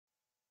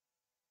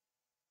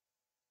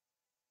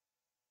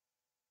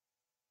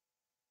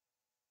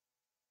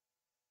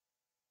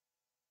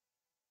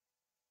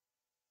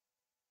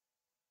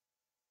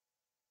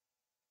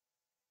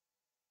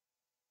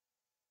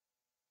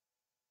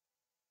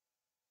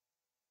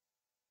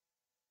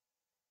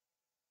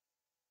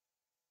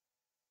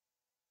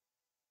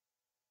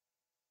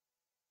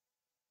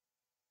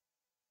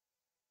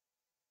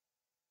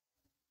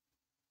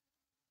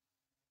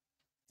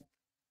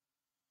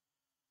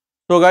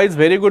So guys,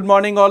 very good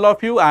morning all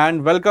of you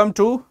and welcome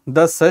to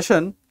the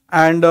session.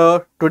 And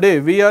today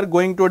we are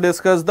going to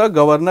discuss the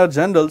Governor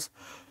Generals,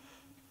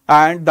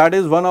 and that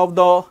is one of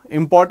the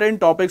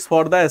important topics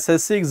for the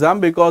SSC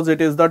exam because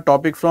it is the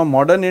topic from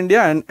modern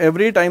India and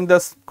every time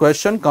this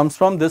question comes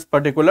from this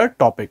particular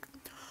topic.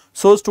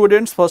 So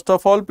students, first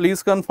of all,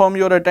 please confirm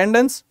your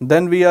attendance,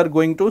 then we are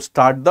going to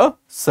start the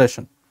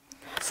session.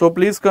 So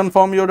please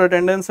confirm your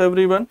attendance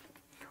everyone.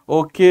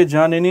 Okay,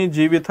 Janini,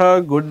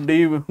 Jivitha,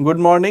 good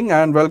morning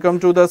and welcome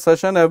to the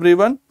session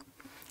everyone.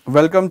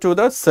 Welcome to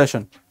the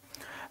session.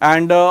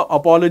 And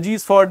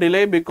apologies for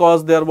delay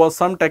because there was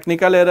some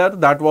technical error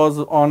that was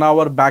on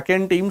our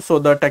backend team. So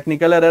the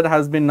technical error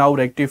has been now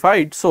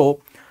rectified.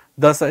 So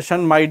the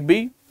session might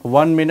be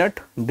 1 minute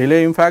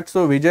delay in fact.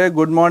 So Vijay,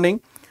 good morning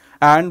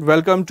and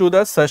welcome to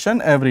the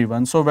session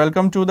everyone. So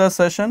welcome to the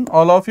session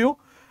all of you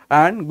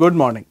and good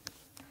morning.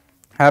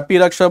 Happy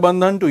Raksha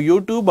Bandhan to you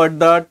too, but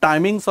the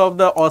timings of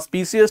the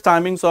auspicious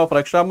timings of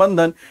Raksha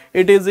Bandhan,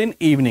 it is in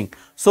evening.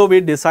 So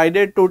we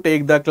decided to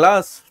take the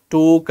class,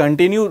 to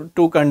continue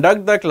to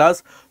conduct the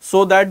class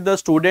so that the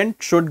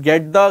student should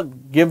give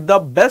the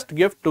best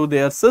gift to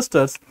their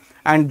sisters,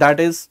 and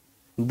that is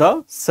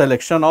the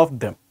selection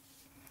of them.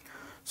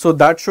 So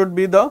that should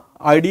be the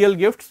ideal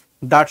gifts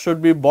that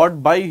should be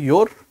bought by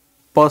your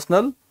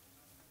personal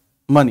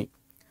money.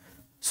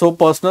 So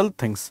personal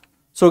things.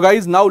 So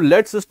guys, now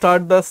let's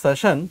start the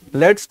session.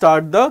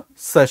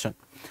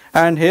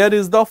 And here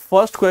is the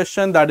first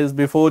question that is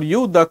before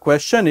you. The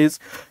question is,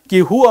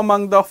 who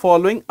among the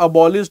following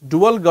abolished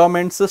dual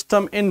government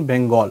system in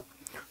Bengal?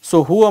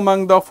 So who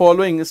among the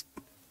following is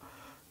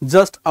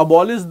just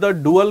abolished the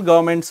dual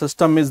government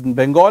system in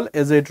Bengal?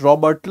 Is it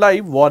Robert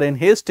Clive, Warren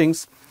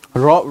Hastings,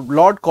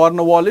 Lord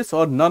Cornwallis,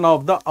 or none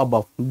of the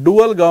above?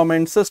 Dual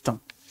government system.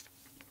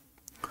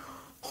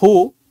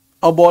 Who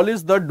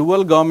abolished the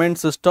dual government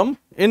system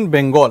in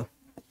Bengal?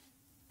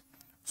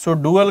 So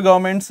dual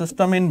government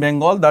system in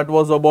Bengal, that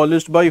was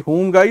abolished by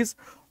whom guys?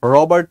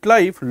 Robert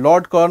Clive,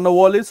 Lord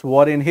Cornwallis,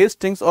 Warren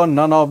Hastings, or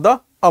none of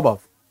the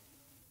above?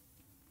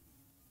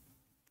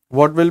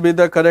 What will be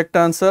the correct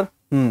answer?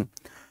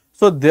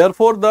 So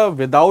therefore the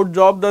without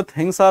job the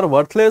things are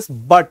worthless,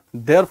 but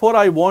therefore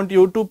I want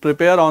you to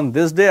prepare on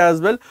this day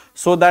as well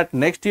so that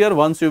next year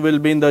once you will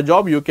be in the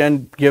job you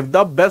can give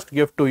the best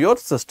gift to your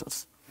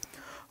sisters.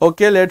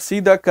 Okay, let's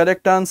see the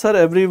correct answer.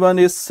 Everyone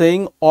is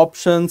saying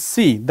option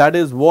C, that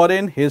is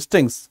Warren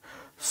Hastings.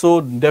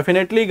 So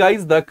definitely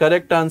guys, the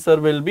correct answer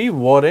will be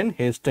Warren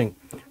Hastings.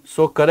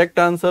 So correct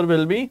answer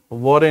will be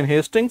Warren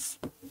Hastings.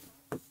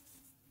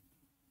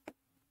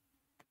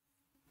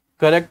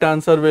 Correct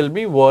answer will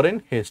be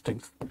Warren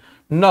Hastings.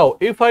 Now,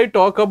 if I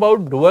talk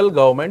about dual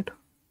government,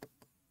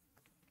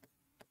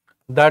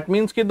 that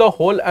means that the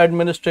whole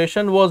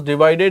administration was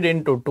divided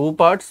into two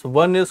parts.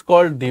 One is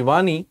called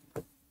Diwani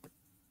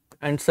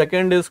and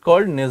second is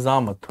called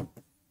Nizamat.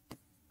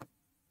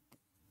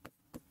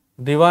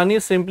 Diwani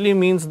simply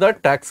means the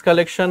tax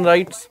collection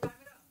rights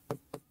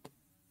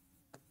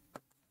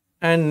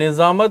and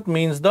Nizamat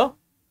means the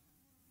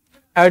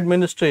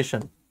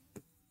administration.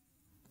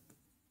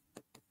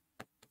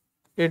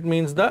 It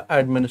means the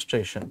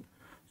administration.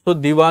 So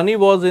Diwani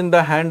was in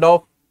the hand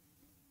of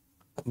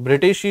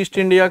British East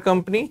India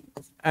Company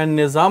and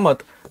Nizamat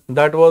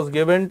that was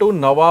given to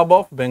Nawab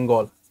of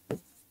Bengal.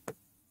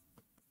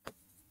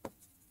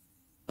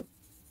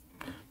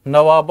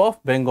 Nawab of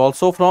Bengal.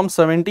 So from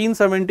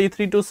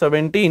 1773 to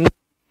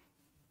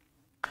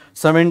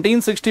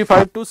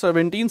 1765 to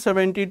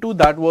 1772,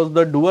 that was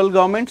the dual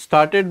government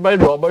started by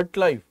Robert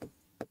Clive.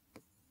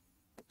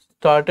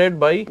 And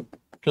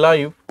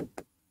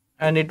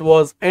it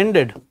was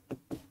ended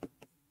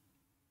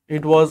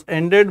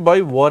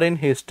by Warren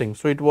Hastings.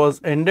 So it was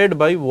ended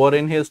by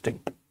Warren Hastings.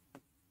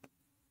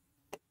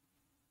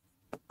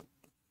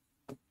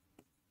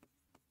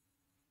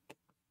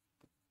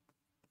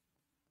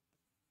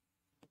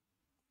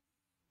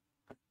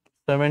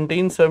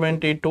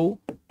 (1772 to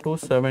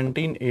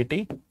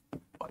 1785).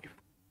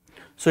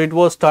 So it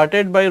was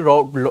started by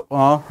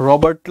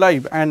Robert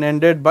Clive and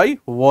ended by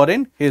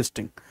Warren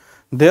Hastings.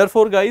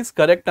 Therefore guys,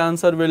 correct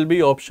answer will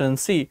be option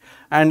C.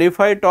 And if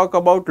I talk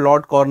about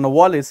Lord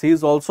Cornwallis, he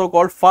is also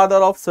called father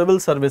of civil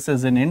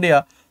services in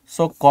India.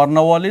 So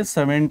Cornwallis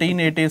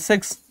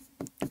 1786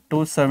 to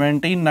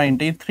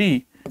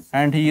 1793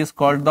 and he is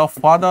called the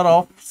father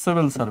of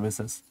civil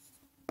services.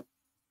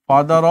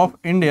 Father of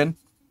Indian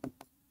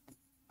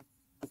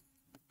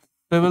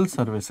civil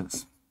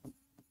services.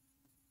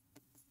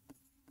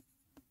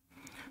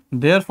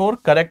 Therefore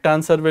correct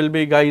answer will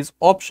be guys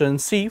option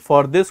C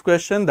for this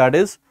question, that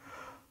is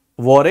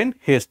Warren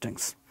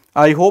Hastings.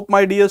 I hope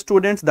my dear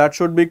students that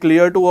should be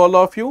clear to all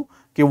of you.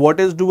 What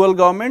is dual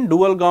government?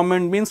 Dual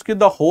government means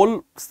the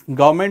whole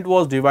government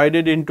was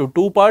divided into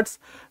two parts.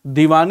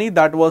 Diwani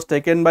that was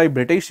taken by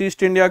British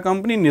East India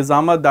Company,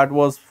 Nizamat that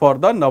was for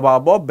the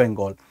Nawab of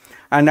Bengal.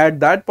 And at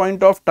that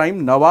point of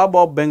time, Nawab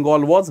of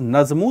Bengal was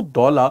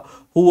Nazmuddaulah,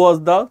 who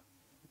was the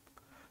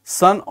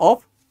son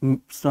of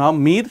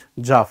Mir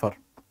Jafar.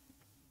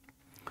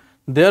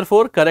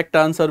 Therefore, correct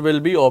answer will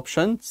be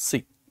option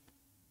C.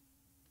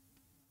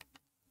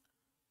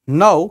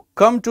 Now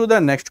come to the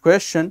next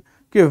question,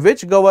 कि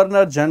which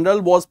Governor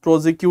General was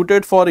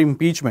prosecuted for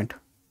impeachment?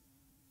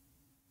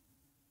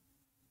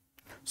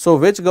 So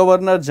which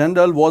Governor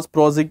General was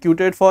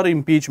prosecuted for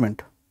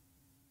impeachment?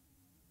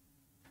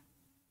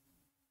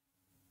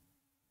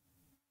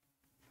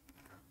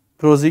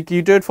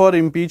 Prosecuted for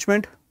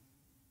impeachment?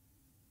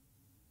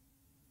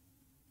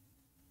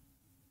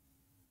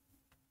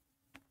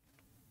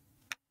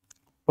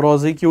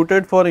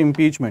 Prosecuted for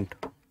impeachment.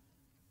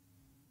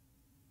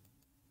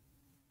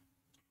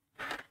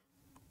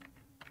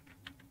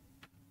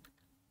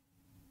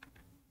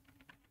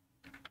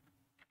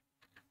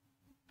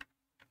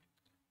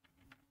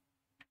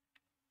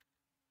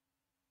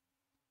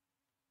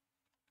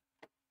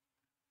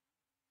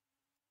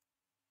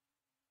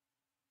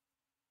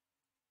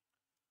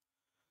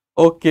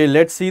 Okay,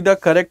 let's see the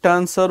correct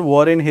answer.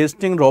 Warren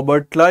Hastings,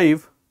 Robert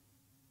Clive,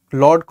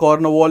 Lord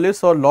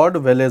Cornwallis or Lord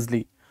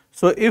Wellesley.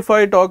 So if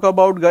I talk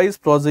about, guys,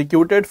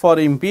 prosecuted for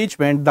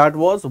impeachment, that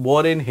was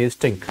Warren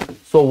Hastings.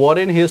 So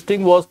Warren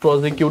Hastings was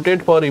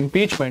prosecuted for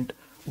impeachment,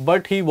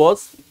 but there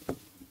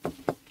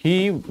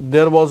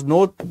was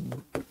no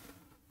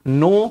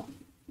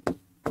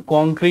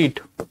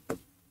concrete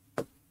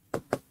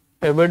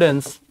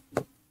evidence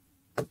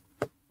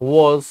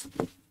was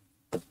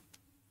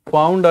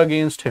found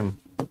against him.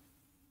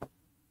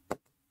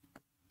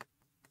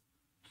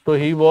 So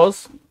he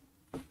was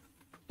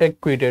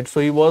acquitted.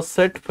 So he was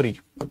set free.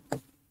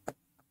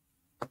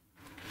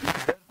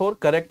 Therefore,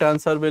 correct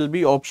answer will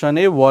be option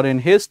A, Warren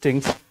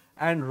Hastings.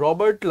 And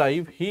Robert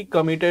Clive, he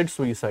committed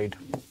suicide.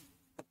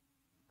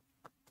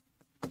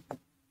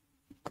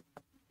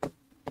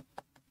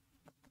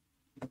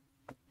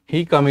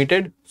 He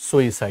committed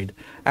suicide.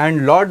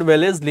 And Lord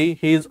Wellesley,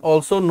 he is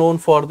also known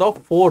for the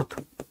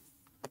fourth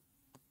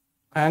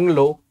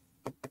Anglo-Mysore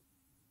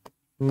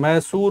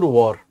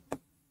War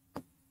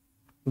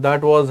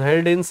that was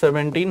held in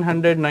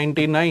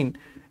 1799,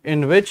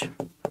 in which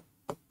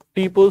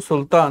Tipu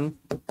Sultan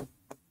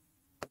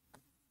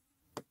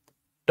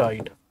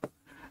died.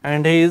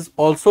 And he is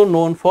also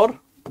known for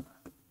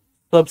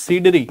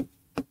subsidiary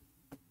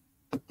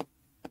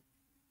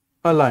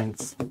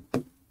alliance.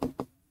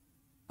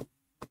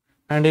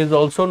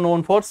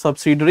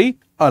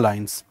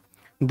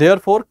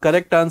 Therefore,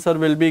 correct answer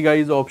will be,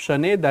 guys,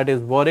 option A, that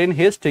is Warren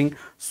Hastings.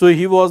 So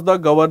he was the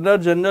Governor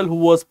General who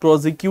was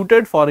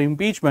prosecuted for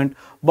impeachment,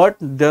 but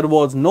there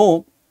was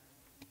no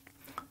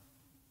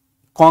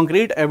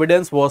concrete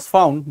evidence was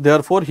found.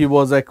 Therefore, he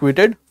was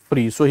acquitted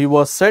free. So he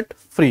was set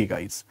free,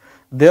 guys.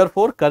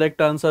 Therefore, correct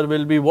answer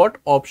will be what?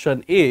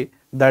 Option A,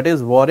 that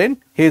is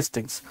Warren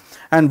Hastings.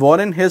 And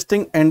Warren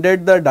Hastings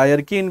ended the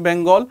diarchy in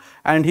Bengal,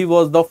 and he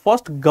was the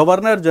first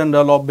Governor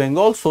General of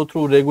Bengal. So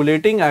through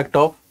Regulating Act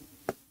of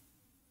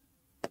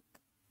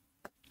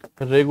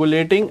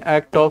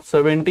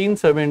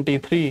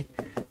 1773,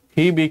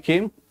 he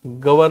became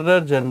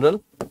Governor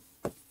General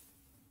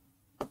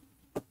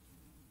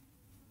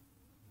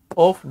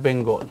of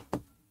Bengal.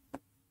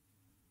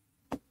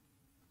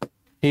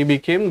 He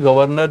became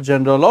Governor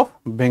General of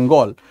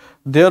Bengal.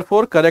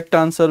 Therefore, correct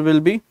answer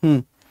will be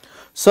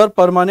Sir,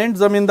 permanent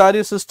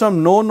zamindari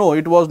system? No,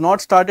 it was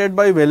not started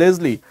by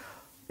Wellesley.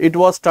 It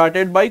was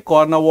started by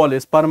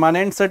Cornwallis.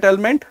 Permanent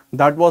settlement,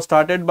 that was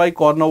started by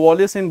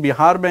Cornwallis in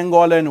Bihar,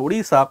 Bengal and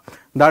Odisha.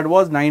 That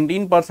was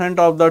 19%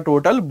 of the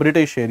total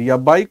British area.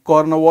 By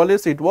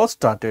Cornwallis it was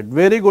started.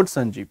 Very good,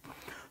 Sanjeev.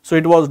 So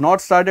it was not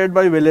started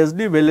by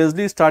Wellesley.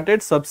 Wellesley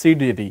started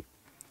subsidiary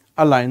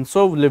alliance.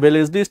 So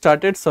Wellesley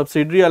started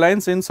subsidiary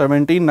alliance in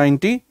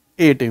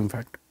 1798, in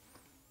fact.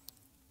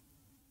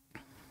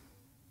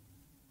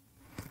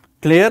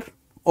 Clear?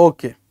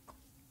 Okay.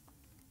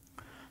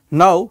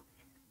 Now,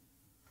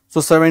 so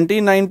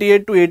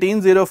 1798 to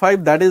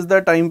 1805, that is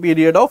the time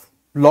period of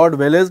Lord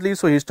Wellesley.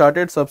 So he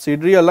started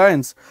subsidiary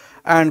alliance,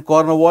 and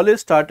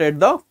Cornwallis started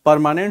the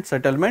permanent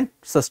settlement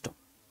system.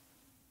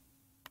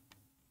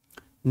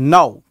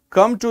 Now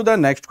come to the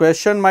next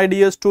question, my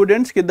dear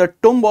students, ki the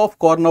tomb of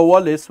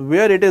Cornwallis,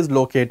 where it is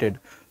located.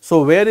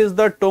 So where is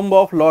the tomb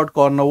of Lord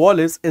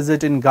Cornwallis? Is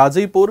it in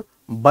Ghazipur,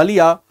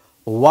 Balia,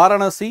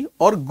 Varanasi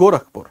or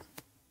Gorakhpur?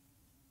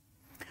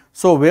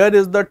 So where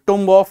is the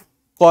tomb of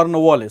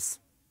Cornwallis?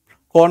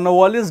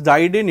 Cornwallis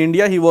died in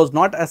India. He was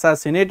not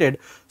assassinated.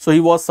 So he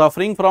was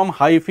suffering from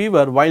high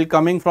fever while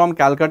coming from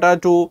Calcutta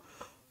to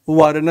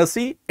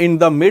Varanasi. In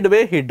the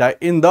midway he died.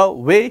 In the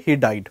way he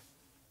died.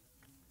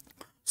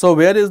 So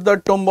where is the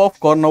tomb of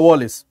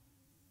Cornwallis?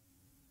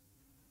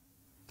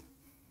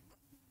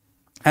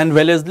 And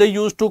Wellesley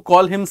used to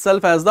call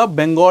himself as the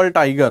Bengal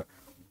tiger.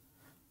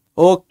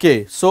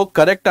 Okay, so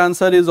correct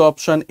answer is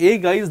option A,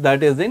 guys,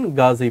 that is in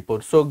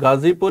Ghazipur. So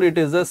Ghazipur, it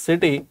is a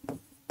city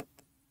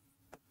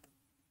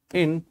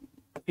in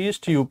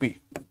East UP.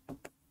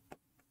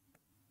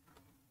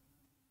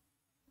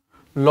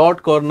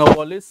 Lord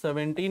Cornwallis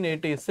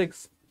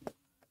 1786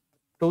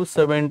 to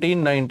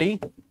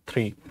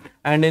 1793,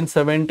 and in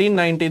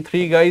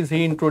 1793, guys,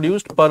 he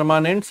introduced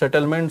permanent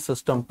settlement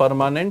system.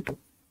 Permanent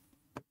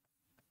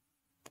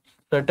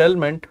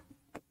settlement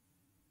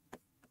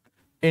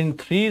in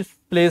three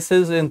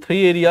places, in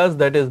three areas,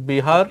 that is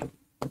Bihar,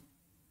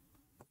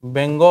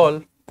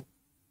 Bengal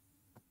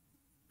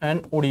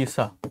and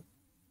Odisha.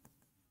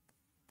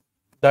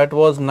 That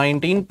was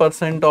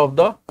 19% of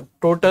the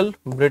total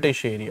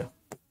British area,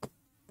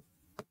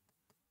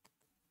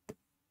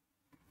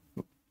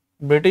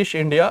 British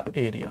India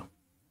area.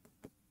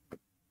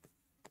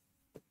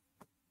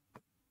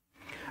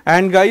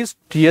 And guys,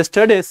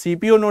 yesterday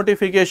CPO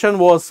notification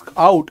was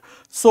out.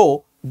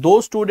 So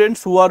those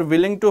students who are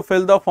willing to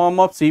fill the form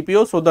of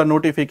CPO, so the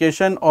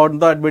notification or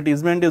the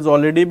advertisement is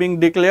already being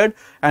declared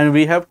and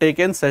we have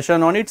taken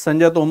session on it.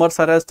 Sanjay Tomar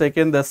sir has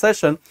taken the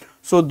session.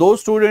 So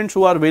those students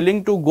who are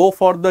willing to go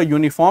for the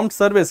uniformed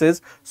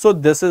services, so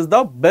this is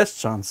the best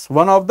chance,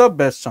 one of the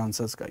best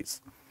chances, guys.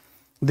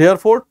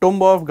 Therefore,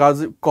 tomb of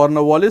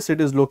Cornwallis,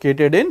 it is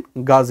located in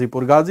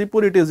Ghazipur.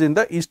 Ghazipur, it is in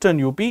the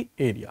eastern UP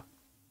area.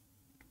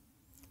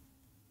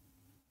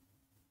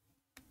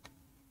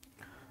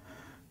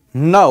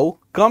 Now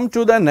come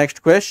to the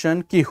next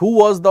question, ki who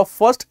was the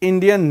first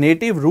Indian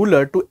native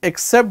ruler to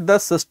accept the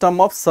system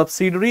of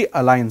subsidiary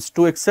alliance?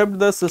 To accept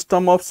the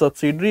system of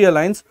subsidiary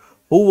alliance,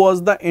 who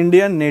was the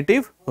Indian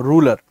native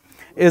ruler?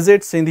 Is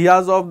it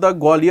Sindhyas of the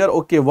Gwalior?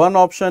 Okay, one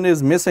option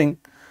is missing.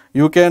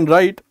 You can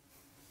write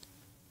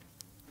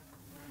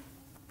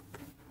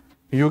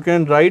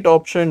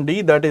option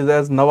D, that is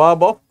as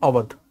Nawab of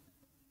Awadh.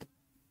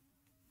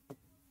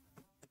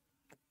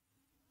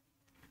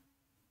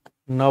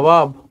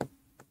 Nawab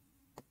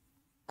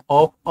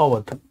of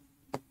Awadh.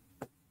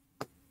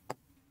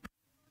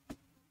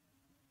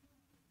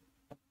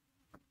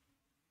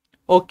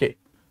 Okay,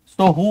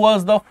 so who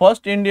was the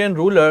first Indian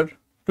ruler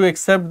to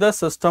accept the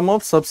system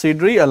of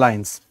subsidiary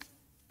alliance?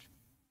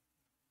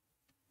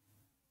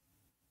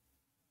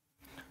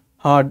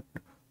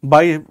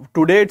 By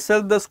today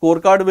itself the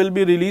scorecard will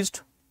be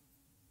released.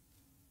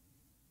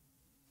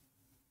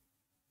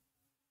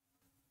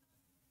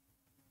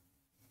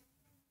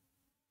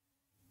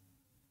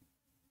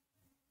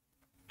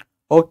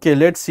 Okay,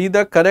 let's see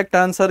the correct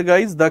answer,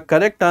 guys. The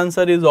correct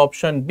answer is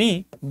option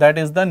B, that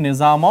is the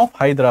Nizam of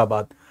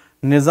Hyderabad.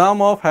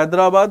 Nizam of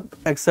Hyderabad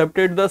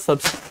accepted the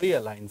subsidiary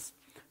alliance.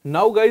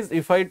 Now guys,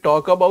 if I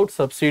talk about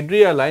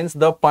subsidiary alliance,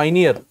 the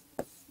pioneer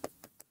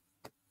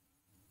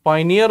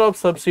of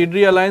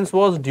subsidiary alliance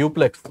was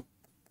Dupleix,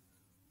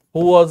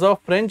 who was a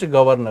French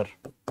governor.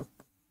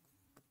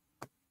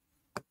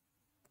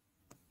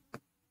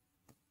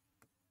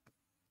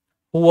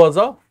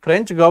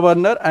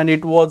 And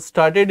it was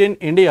started in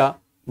India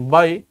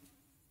by,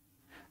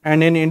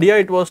 and in India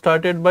it was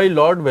started by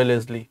Lord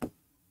Wellesley.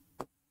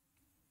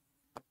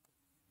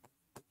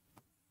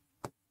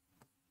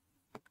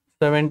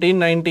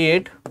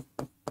 1798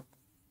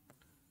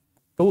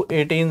 to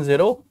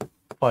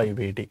 1805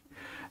 AD.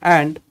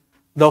 And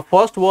the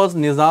first was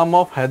Nizam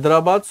of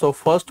Hyderabad. So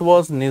first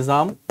was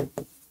Nizam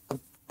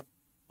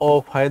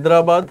of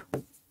Hyderabad,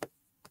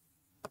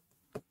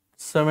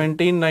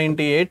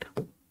 1798,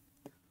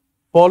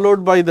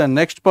 followed by the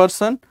next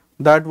person,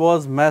 that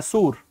was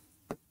Mysore.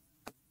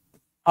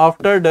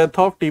 After death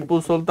of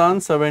Tipu Sultan,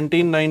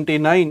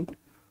 1799,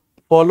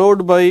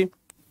 followed by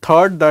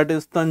third, that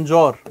is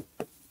Tanjore,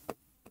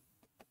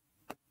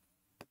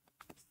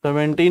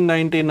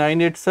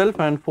 1799 itself,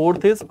 and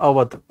fourth is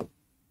Awadh,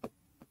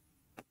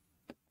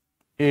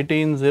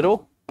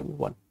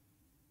 1801.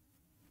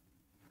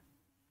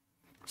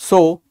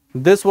 So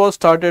this was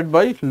started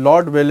by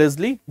Lord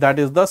Wellesley, that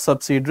is the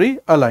subsidiary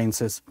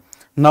alliances.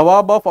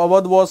 Nawab of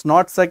Awadh was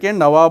not second.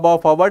 Nawab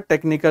of Awadh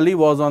technically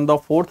was on the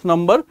fourth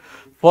number.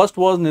 First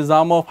was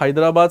Nizam of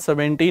Hyderabad,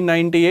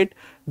 1798,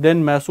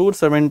 then Mysore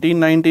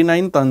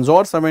 1799,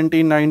 Tanjore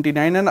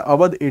 1799 and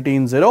Awadh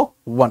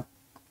 1801.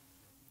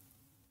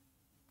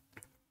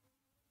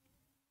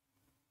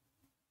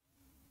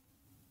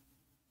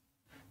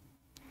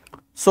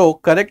 So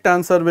correct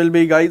answer will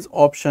be, guys,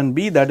 option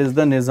B, that is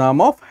the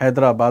Nizam of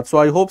Hyderabad. So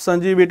I hope,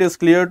 Sanjeev, it is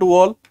clear to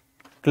all,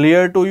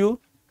 clear to you.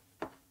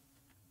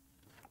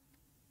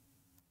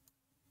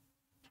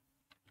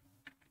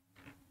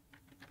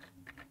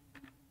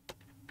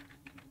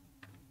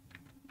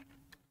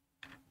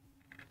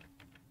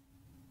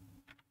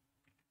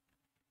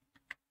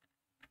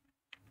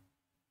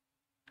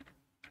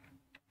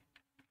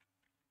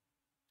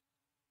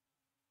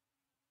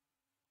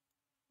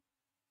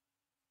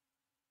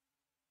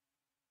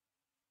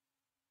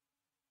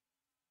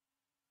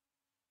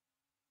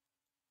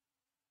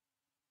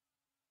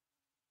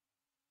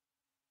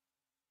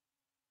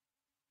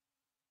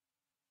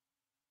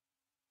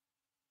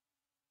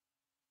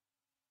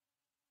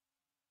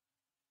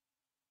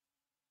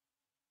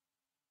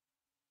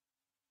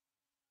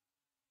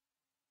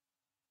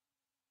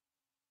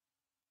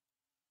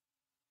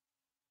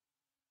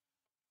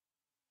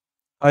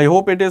 I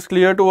hope it is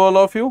clear to all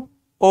of you.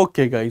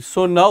 Okay, guys.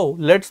 So now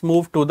let's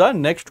move to the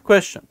next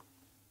question.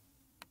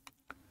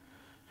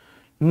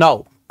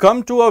 Now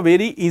come to a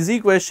very easy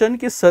question,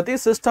 ki sati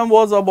system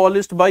was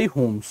abolished by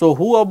whom? So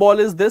who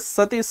abolished this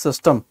sati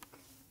system?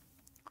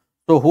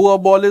 So who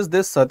abolished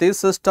this sati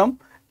system?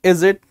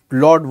 Is it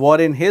Lord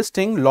Warren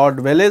Hastings,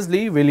 Lord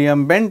Wellesley,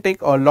 William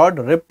Bentinck or Lord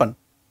Ripon?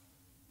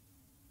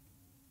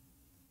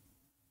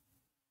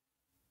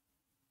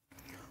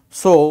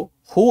 So,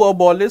 who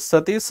abolished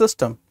sati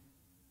system?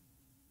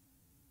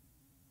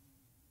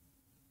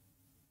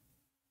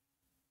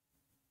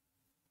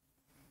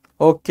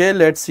 Okay,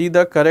 let's see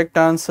the correct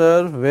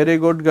answer. Very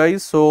good,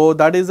 guys. So,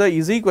 that is a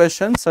easy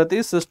question.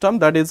 Sati system,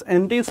 that is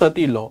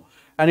anti-sati law,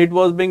 and it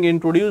was being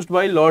introduced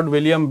by Lord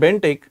William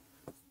Bentinck.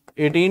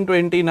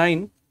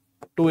 1829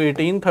 to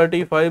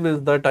 1835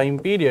 is the time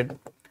period,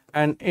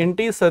 and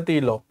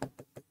anti-sati law,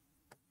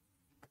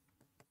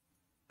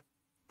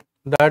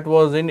 that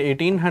was in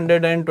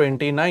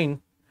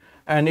 1829,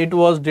 and it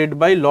was did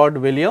by Lord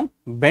William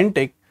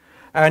Bentinck,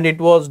 and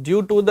it was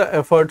due to the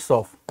efforts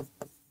of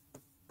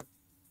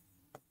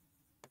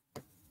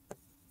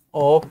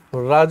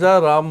Raja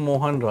Ram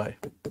Mohan Roy.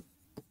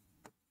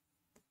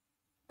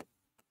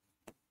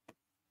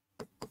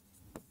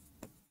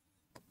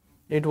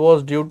 It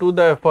was due to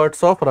the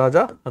efforts of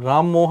Raja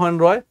Ram Mohan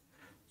Roy.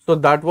 So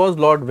that was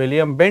Lord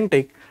William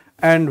Bentinck.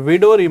 And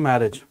widow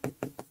remarriage.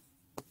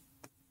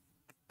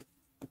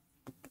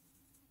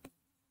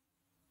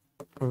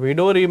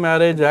 Widow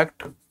Remarriage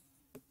Act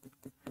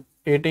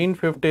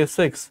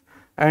 1856,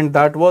 and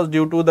that was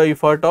due to the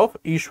effort of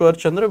Ishwar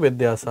Chandra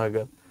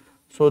Vidyasagar.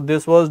 So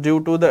this was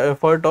due to the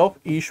effort of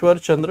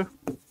Ishwar Chandra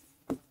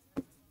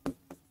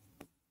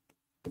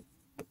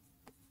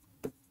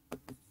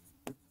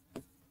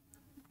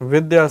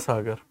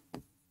Vidyasagar,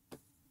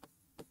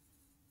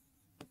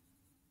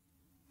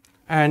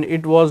 and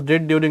it was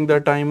did during the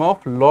time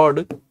of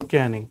Lord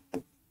Canning,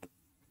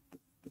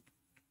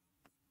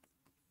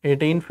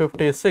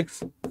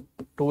 1856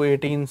 to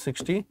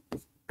 1860.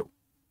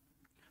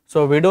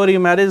 So widow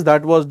remarriage,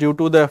 that was due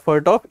to the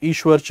effort of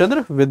Ishwar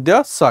Chandra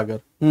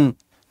Vidyasagar,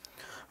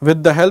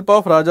 with the help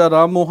of Raja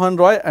Ram Mohan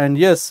Roy. And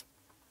yes,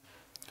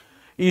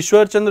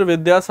 Ishwar Chandra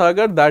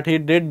Vidyasagar, that he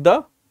did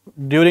the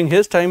during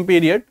his time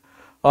period.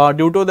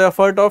 Due to the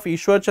effort of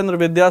Ishwar Chandra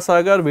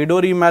Vidyasagar,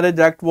 Widow Remarriage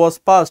Act was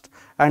passed,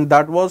 and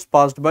that was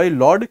passed by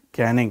Lord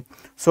Canning.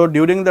 So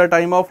during the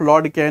time of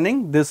Lord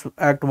Canning, this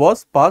act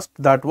was passed,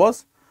 that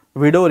was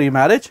Widow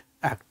Remarriage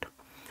Act.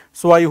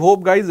 So I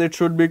hope, guys, it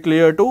should be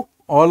clear to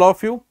all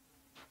of you.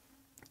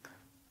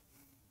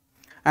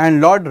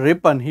 And Lord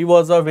Ripon, he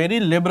was a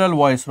very liberal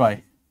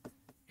viceroy,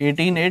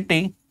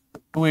 1880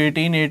 to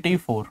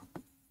 1884.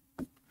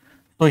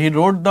 So he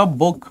wrote the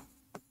book,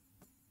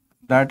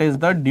 that is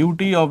the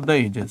Duty of the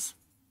Ages.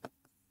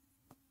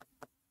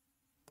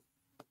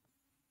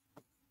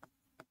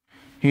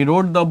 He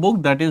wrote the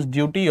book, that is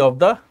Duty of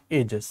the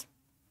Ages.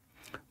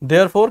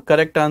 Therefore,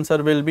 correct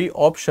answer will be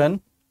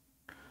option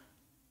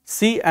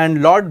C.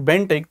 And Lord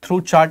Bentinck,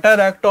 through Charter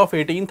Act of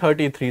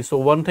 1833. So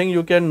one thing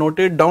you can note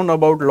it down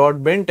about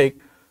Lord Bentinck.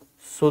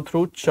 So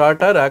through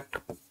Charter Act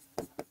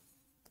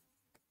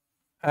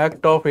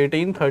of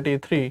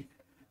 1833,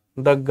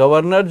 the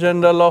Governor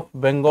General of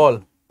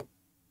Bengal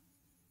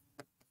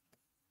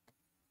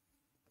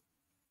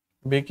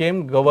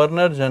became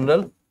Governor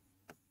General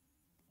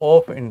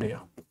of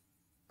India.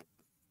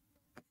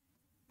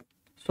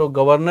 So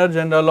Governor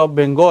General of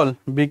Bengal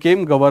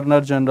became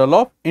Governor General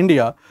of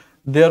India.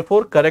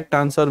 Therefore, correct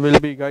answer will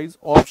be, guys,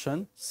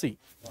 option C.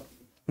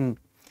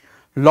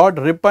 Lord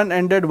Ripon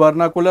ended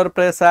Vernacular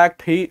Press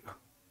Act. He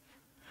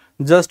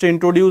just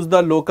introduced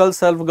the local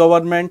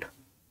self-government,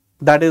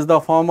 that is the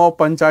form of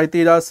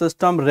Panchayati Raj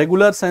system.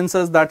 Regular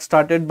census, that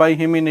started by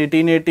him in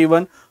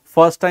 1881.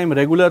 First time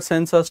regular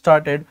census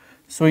started.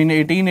 So in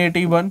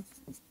 1881,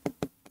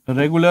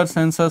 regular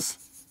census.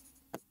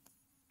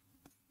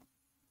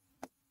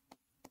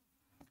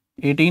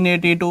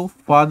 1882,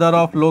 father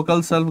of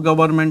local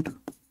self-government.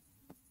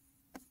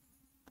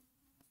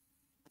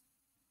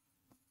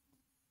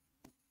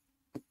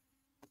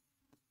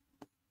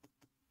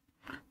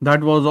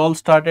 That was all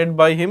started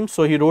by him.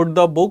 So he wrote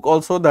the book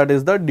also, that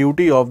is the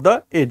Duty of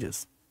the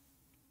Ages.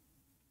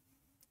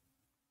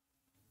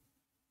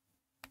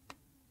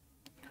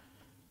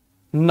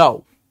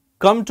 Now,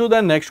 come to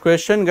the next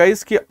question,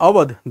 guys, ki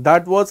Awadh,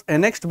 that was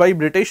annexed by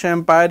British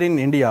Empire in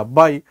India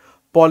by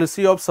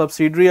policy of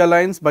subsidiary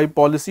alliance, by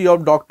policy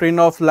of doctrine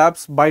of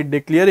lapse, by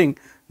declaring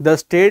the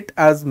state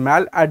as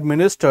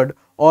maladministered,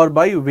 or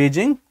by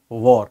waging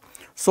war.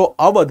 So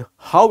Awadh,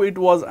 how it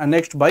was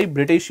annexed by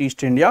British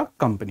East India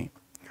Company?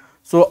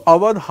 So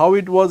Awadh, how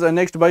it was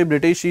annexed by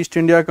British East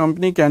India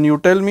Company, can you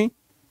tell me?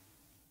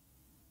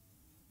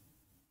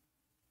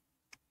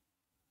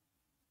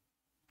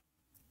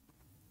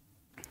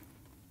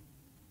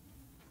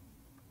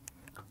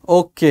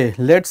 Okay,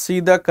 let's see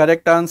the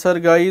correct answer,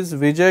 guys.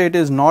 Vijay, it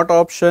is not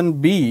option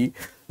B.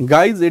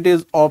 Guys, it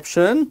is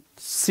option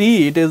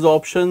C. It is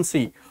option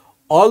C.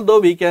 Although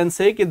we can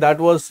say that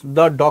was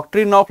the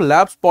doctrine of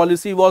lapse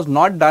policy was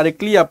not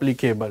directly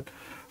applicable.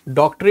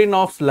 Doctrine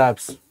of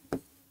lapse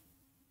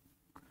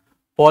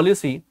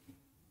policy,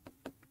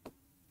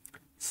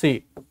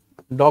 see,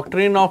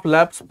 doctrine of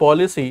lapse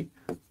policy,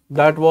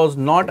 that was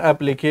not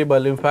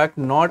applicable, in fact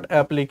not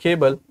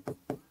applicable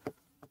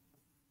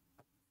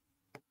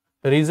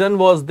Reason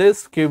was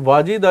this कि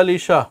Wajid Ali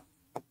Shah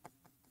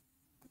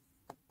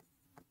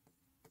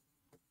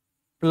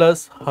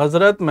plus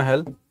Hazrat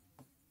Mahal,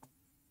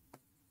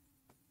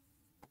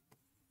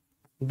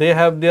 they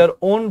have their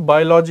own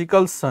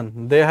biological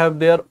son. They have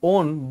their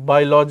own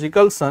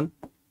biological son.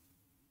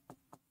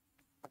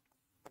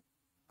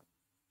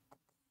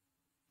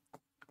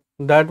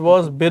 That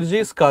was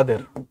Birjis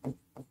Qadir.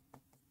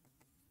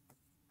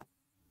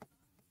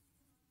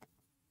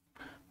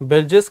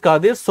 Birjis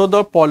Qadir. So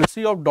the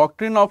policy of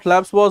doctrine of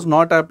lapse was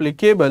not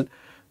applicable.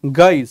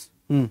 Guys,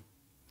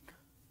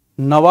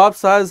 Nawab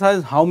Shah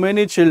has how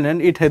many children?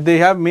 They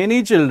have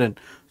many children.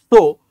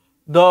 So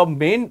the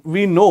main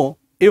we know,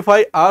 if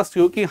I ask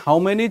you ki how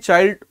many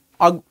children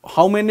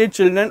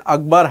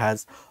Akbar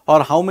has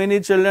or how many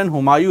children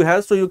Humayun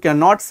has, so you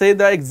cannot say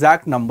the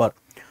exact number.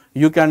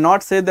 You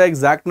cannot say the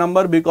exact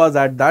number because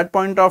at that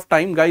point of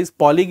time, guys,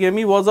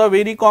 polygamy was a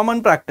very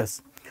common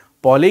practice.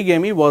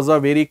 Polygamy was a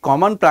very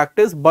common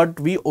practice, but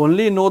we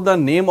only know the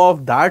name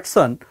of that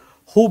son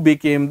who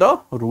became the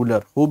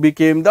ruler, who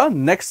became the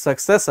next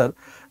successor.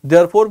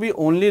 Therefore, we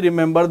only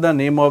remember the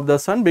name of the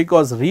son,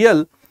 because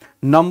real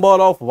number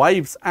of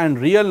wives and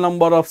real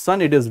number of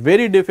son, it is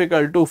very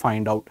difficult to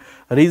find out.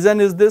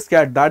 Reason is this,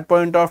 at that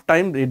point of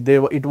time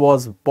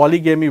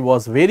polygamy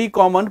was very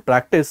common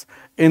practice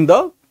in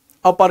the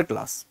upper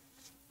class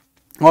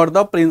or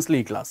the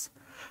princely class.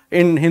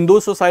 In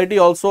Hindu society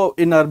also,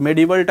 in our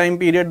medieval time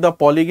period, the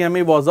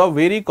polygamy was a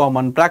very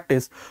common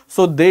practice.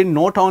 So they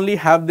not only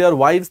have their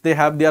wives, they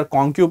have their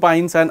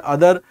concubines and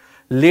other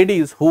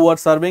ladies who are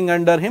serving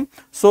under him.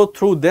 So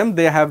through them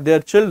they have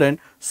their children.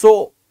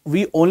 So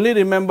we only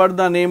remember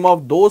the name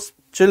of those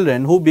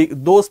children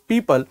those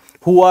people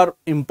who are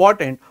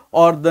important,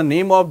 or the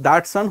name of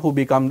that son who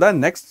become the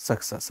next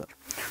successor.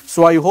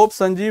 So I hope,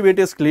 Sanjeev, it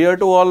is clear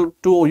to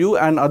you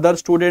and other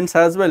students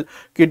as well,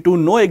 that to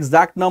know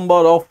exact number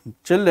of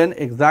children,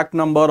 exact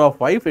number of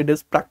wife, it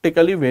is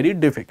practically very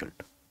difficult.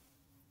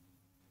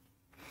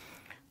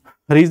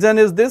 Reason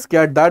is this,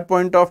 that at that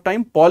point of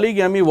time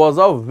polygamy was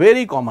a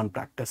very common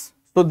practice.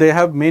 So they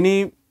have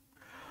many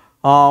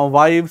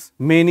wives,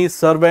 many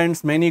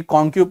servants, many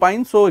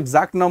concubines. So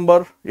exact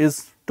number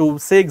is, to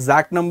say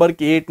exact number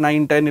 8,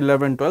 9, 10,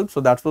 11, 12.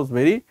 So that was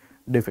very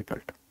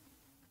difficult.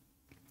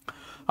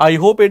 I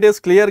hope it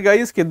is clear,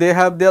 guys, that they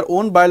have their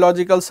own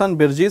biological son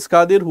Birjis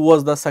Qadir, who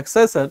was the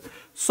successor.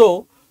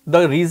 So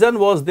the reason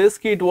was this,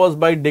 that it was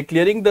by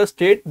declaring the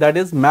state that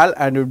is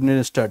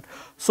maladministered.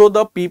 So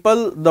the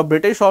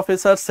British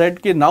officer said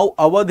that now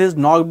Awadh is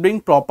not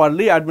being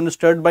properly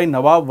administered by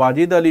Nawab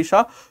Wajid Ali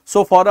Shah.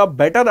 So for a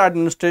better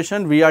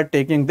administration, we are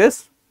taking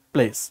this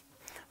place.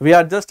 We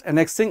are just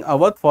annexing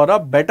Awadh for a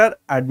better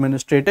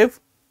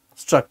administrative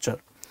structure.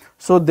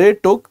 So they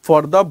took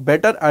for the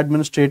better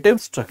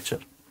administrative structure.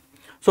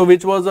 So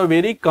which was a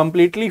very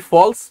completely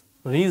false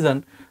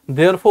reason.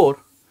 Therefore,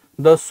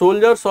 the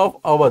soldiers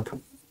of Awadh,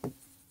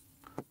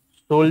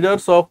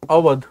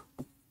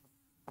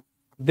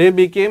 they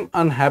became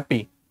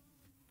unhappy.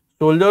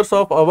 Soldiers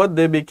of Awadh,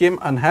 they became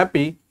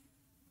unhappy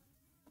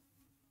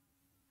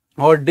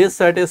or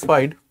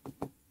dissatisfied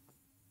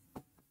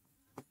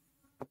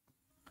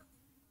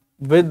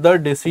with the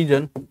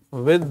decision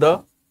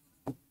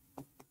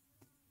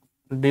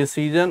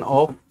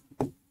of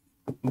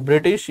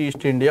British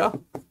East India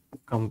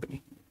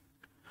Company.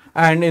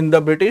 And in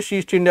the British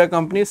East India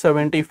Company,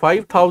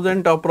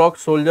 75,000 approx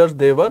soldiers,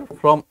 they were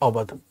from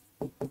Awadh.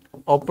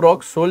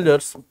 Approx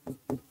soldiers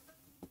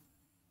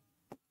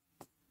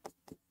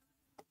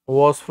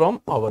was from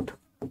Awadh.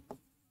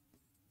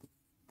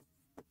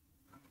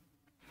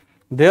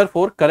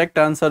 Therefore, correct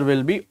answer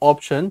will be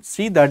option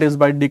C, that is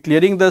by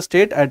declaring the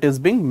state as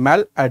being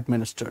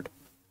maladministered.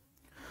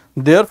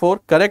 Therefore,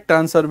 correct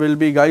answer will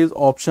be, guys,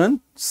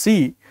 option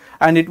C,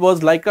 and it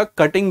was like a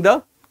cutting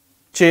the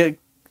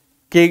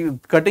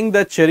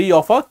cherry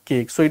of a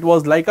cake. So it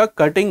was like a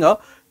cutting a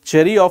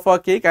cherry of a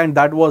cake, and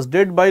that was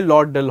did by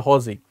Lord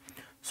Dalhousie.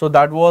 So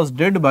that was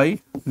did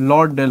by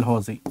Lord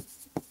Dalhousie.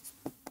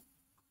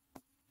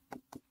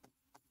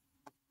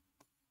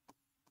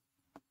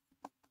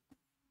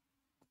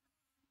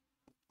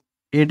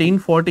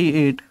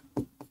 (1848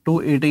 to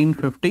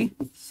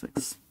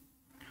 1856).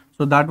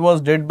 So that was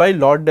did by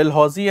Lord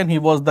Dalhousie, and he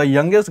was the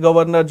youngest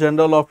Governor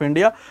General of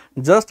India.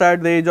 Just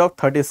at the age of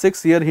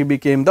 36 years, he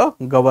became the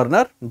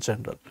Governor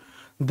General.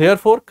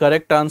 Therefore,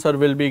 correct answer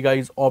will be,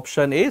 guys,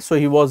 option A. So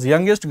he was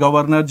youngest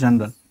Governor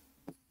General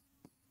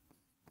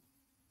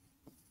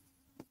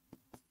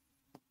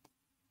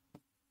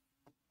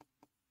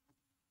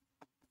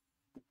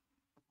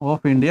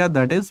of India,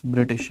 that is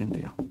British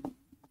India.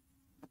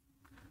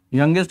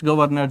 Youngest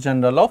Governor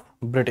General of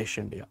British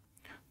India.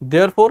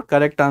 Therefore,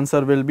 correct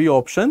answer will be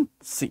option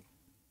C.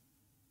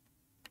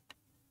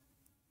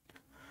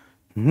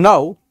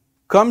 Now,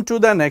 come to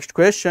the next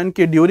question,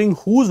 कि during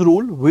whose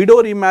rule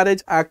Widow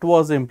Remarriage Act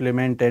was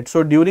implemented.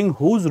 So, during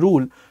whose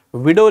rule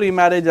Widow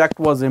Remarriage Act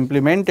was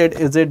implemented?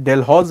 Is it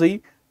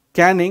Dalhousie,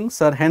 Canning,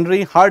 Sir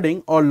Henry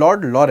Harding, or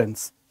Lord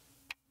Lawrence?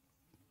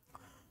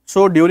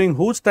 So during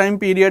whose time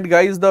period,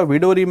 guys, the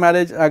Widow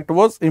Remarriage Act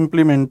was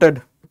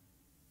implemented?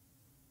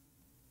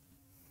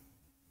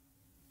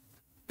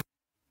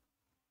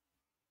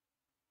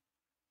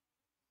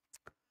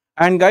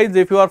 And guys,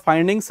 if you are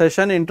finding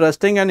session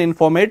interesting and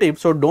informative,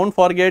 so don't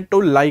forget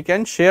to like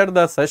and share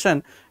the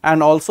session,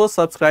 and also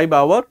subscribe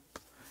our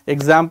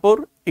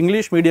Exampur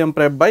English Medium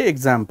Prep by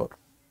Exampur.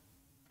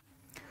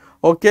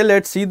 Okay,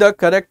 let's see the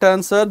correct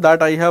answer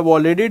that I have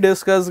already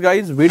discussed,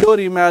 guys. Widow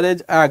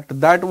Remarriage Act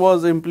that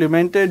was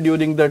implemented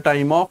during the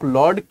time of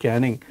Lord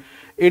Canning.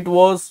 It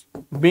was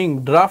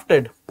being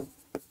drafted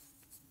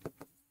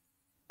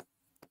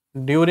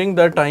during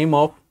the time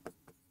of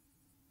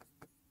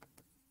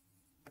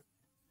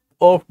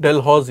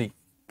Dalhousie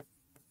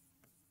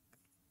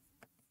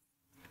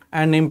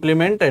and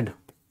implemented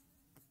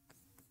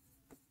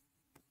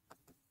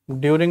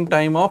during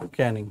time of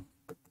Canning.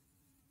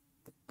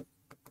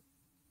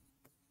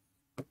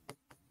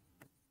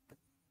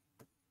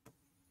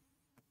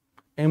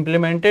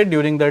 Implemented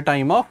during the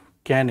time of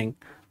Canning.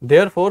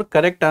 Therefore,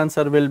 correct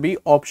answer will be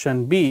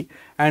option B,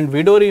 and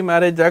Widow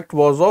Remarriage Act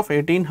was of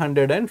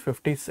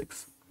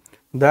 1856.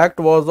 The act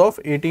was of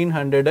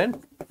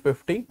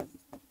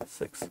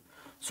 1856.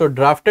 So,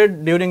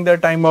 drafted during the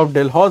time of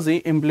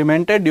Dalhousie,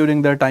 implemented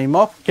during the time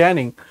of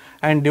Canning,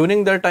 and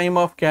during the time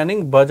of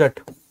Canning,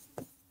 budget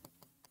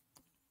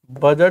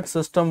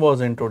system was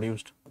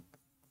introduced.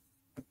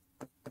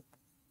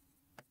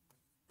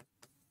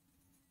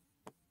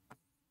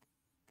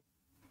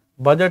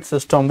 Budget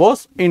system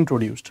was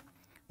introduced.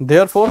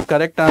 Therefore,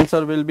 correct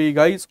answer will be,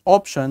 guys,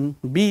 option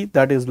B,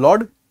 that is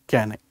Lord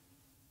Canning.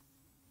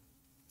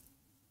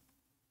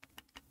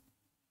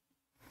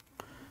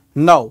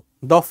 Now,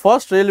 the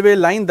first railway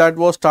line that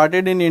was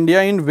started in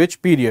India in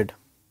which period?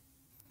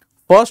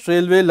 First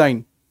railway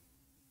line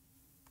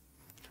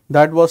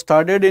that was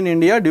started in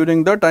India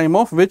during the time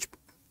of which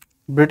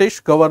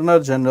British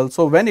Governor General?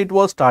 So, when it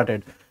was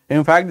started?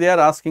 In fact, they are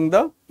asking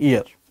the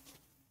year.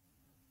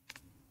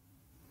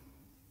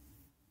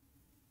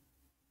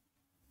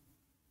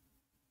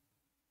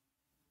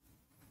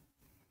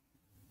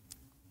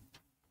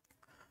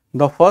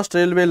 The first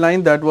railway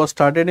line that was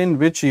started in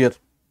which year?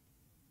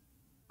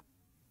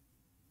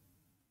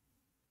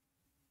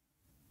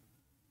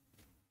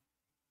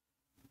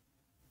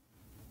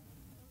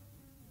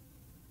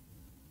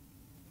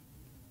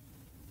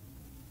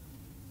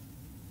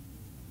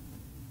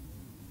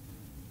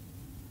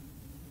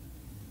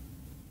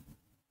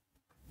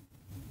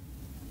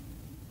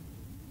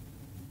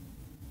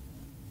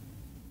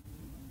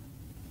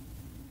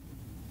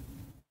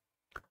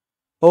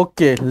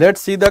 Okay,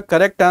 let's see the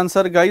correct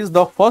answer, guys.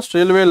 The first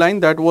railway line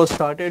that was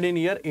started in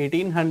year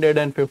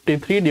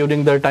 1853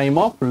 during the time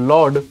of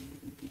Lord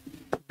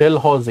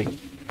Dalhousie.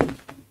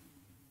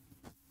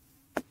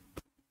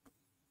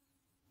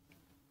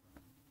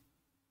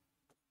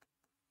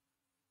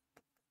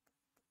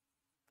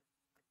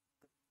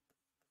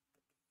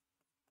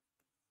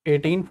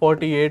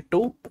 (1848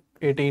 to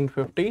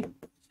 1850).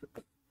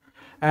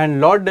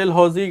 And Lord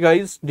Dalhousie,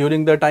 guys,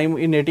 during the time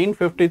in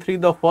 1853,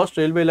 the first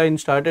railway line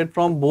started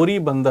from Bori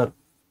Bandar.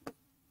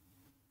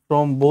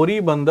 From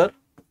Bori Bandar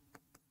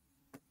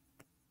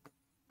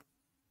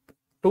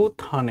to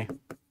Thane.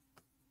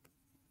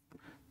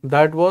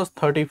 That was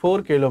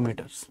 34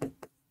 kilometers.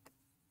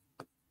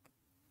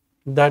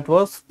 That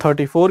was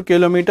 34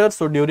 kilometers.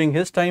 So during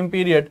his time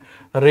period,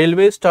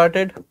 railway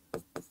started.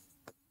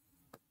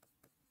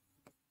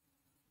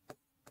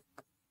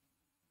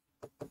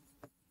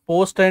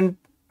 Post and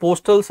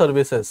postal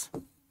services.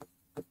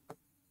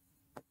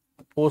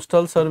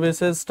 Postal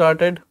services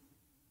started.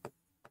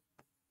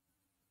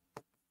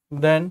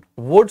 Then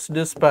Woods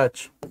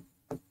Dispatch.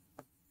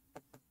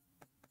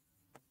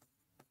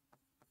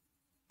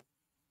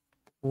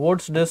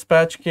 Woods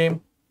Dispatch came.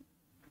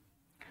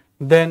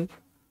 Then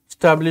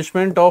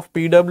establishment of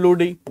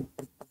PWD.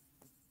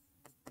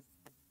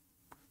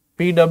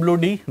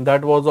 PWD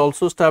that was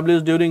also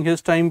established during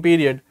his time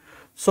period.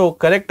 So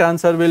correct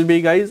answer will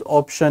be, guys,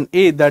 option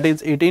A, that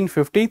is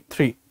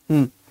 1853.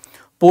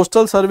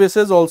 Postal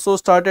services also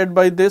started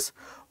by this.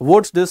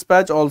 Woods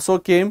Dispatch also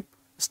came.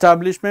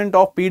 Establishment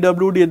of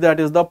PWD, that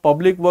is the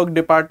Public Work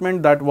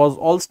Department, that was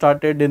all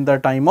started in the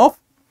time of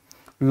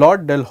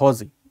Lord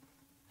Dalhousie.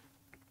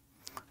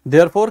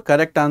 Therefore,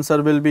 correct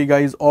answer will be,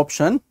 guys,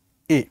 option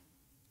A.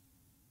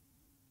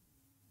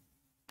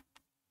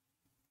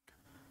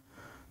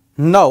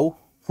 Now,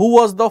 who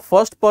was the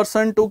first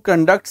person to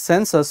conduct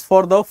census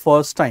for the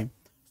first time?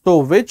 So,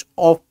 which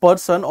of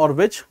person or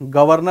which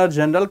Governor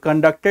General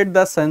conducted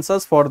the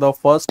census for the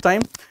first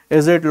time?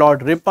 Is it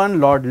Lord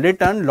Ripon, Lord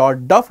Lytton,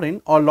 Lord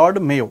Dufferin, or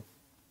Lord Mayo?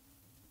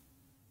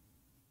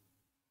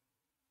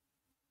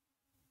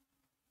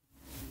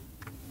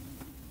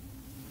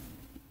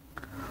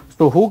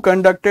 So, who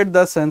conducted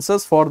the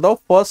census for the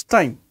first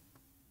time?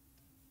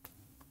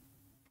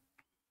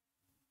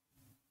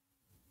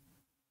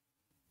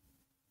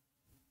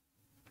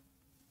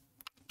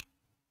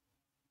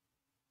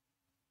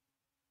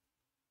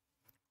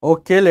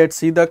 Okay, let's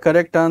see the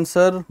correct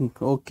answer.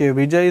 Okay,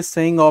 Vijay is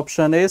saying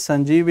option A,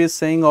 Sanjeev is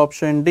saying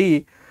option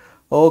D.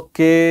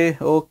 Okay,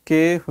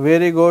 okay,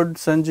 very good,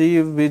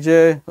 Sanjeev,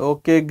 Vijay.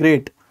 Okay,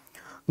 great.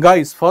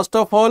 Guys, first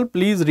of all,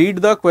 please read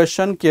the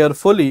question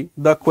carefully.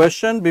 The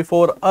question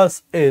before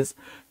us is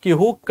कि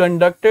who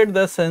conducted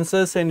the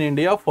census in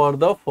India for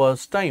the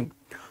first time?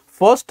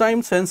 First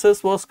time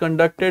census was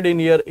conducted in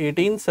year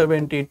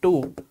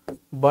 1872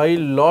 by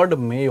Lord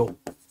Mayo.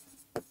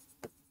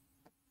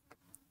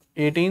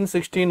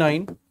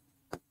 1869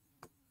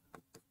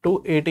 to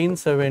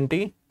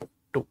 1872.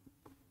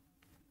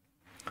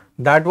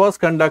 That was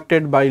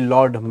conducted by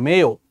Lord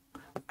Mayo.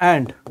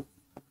 And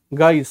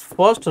guys,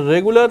 first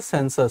regular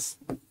census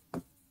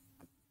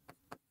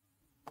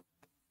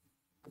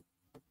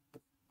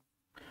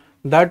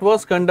that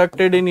was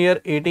conducted in year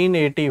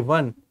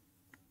 1881.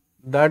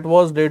 That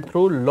was did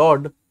through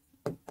Lord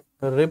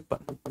Ripon.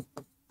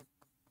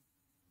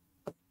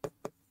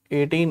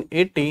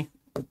 1880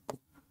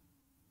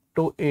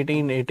 to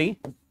 1880.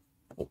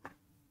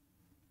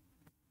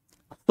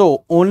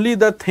 So only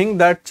the thing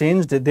that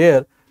changed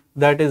there,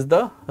 that is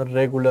the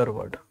regular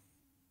word.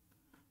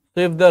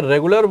 So if the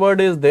regular word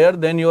is there,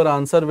 then your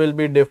answer will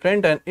be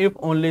different, and if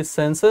only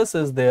census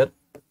is there,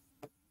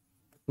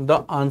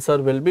 the answer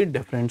will be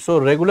different. So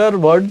regular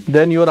word,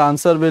 then your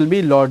answer will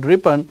be Lord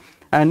Ripon,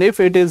 and if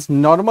it is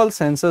normal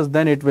census,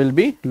 then it will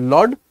be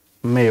Lord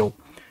Mayo.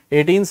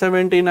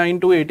 1869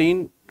 to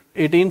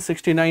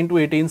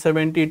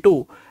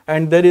 1872,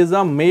 and there is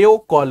a Mayo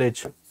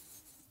College.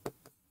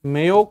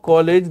 Mayo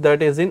College,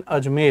 that is in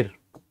Ajmer.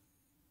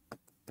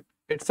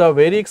 It's a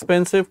very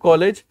expensive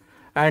college,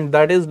 and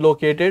that is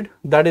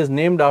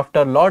named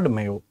after Lord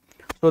Mayo.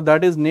 So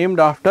that is named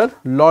after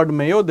Lord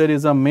Mayo. There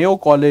is a Mayo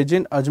College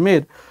in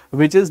Ajmer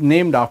which is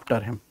named after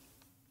him.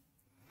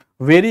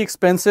 Very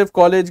expensive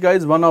college,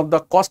 guys, one of the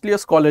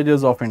costliest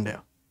colleges of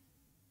India.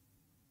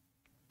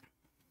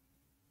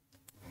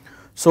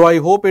 So I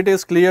hope it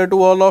is clear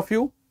to all of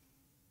you.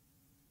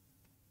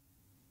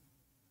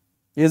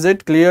 Is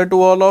it clear to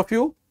all of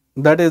you?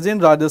 That is in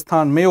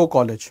Rajasthan, Mayo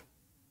College.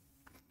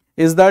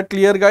 Is that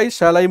clear, guys?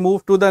 Shall I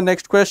move to the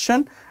next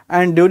question?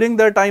 And during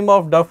the time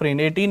of Dufferin,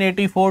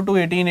 1884 to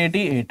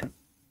 1888,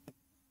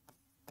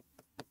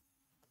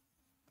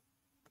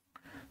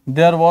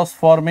 there was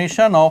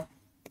formation of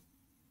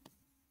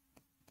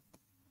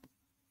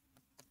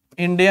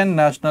Indian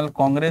National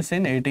Congress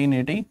in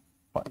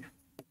 1885.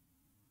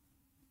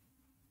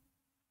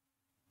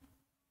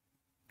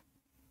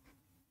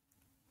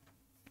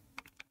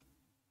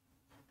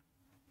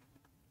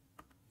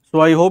 So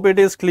I hope it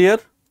is clear.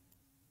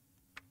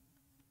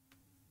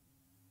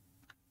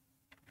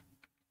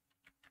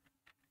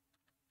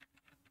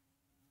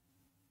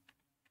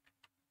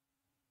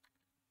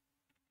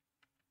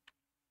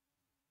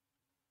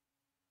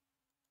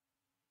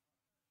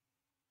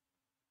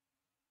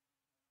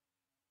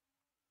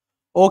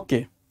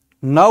 Okay.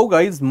 Now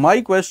guys,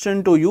 my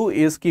question to you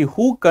is ki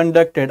who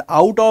conducted,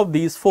 out of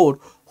these four,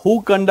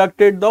 who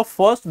conducted the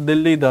first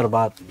Delhi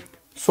Darbar?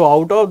 So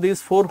out of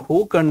these four,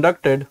 who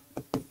conducted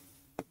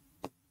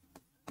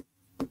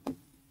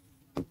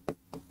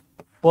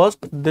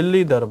first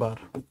Delhi Darbar?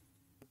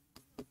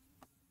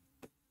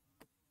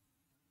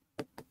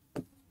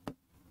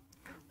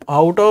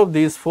 Out of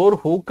these four,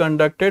 who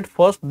conducted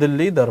first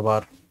Delhi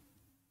Darbar?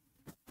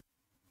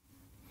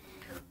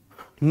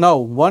 Now,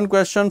 one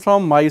question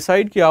from my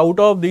side, ki out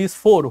of these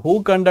four,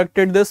 who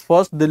conducted this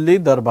first Delhi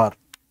Darbar?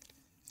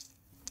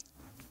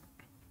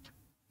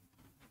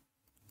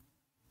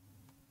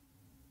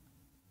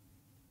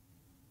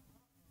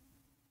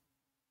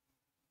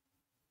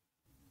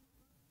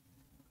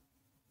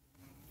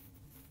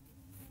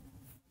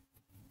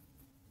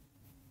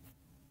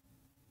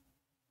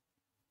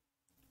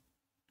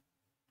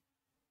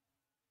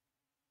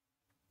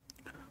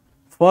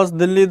 First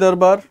Delhi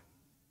Darbar.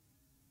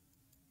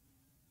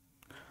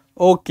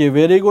 Okay,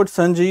 very good,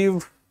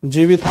 Sanjeev,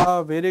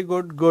 Jivitha, very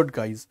good, good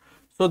guys.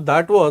 So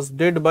that was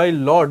did by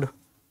Lord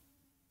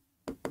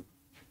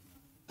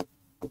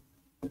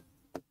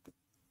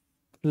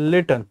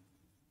Lytton.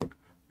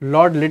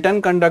 Lord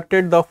Lytton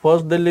conducted the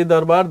first Delhi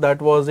Darbar,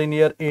 that was in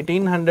year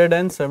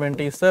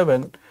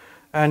 1877,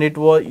 and it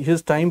was,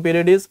 his time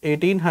period is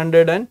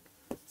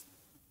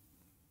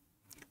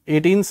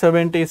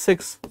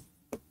 1876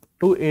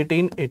 to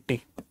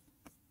 1880.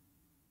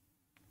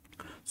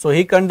 So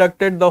he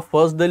conducted the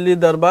first Delhi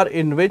Darbar,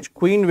 in which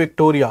Queen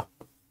Victoria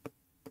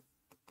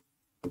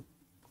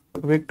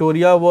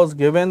was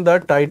given the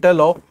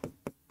title of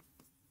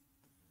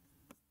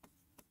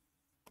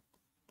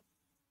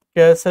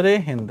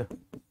Kaisar-e-Hind.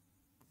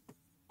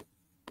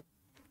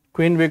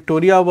 Queen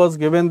Victoria was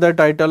given the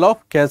title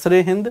of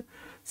Kaisar-e-Hind.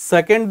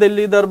 Second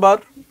Delhi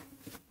Darbar,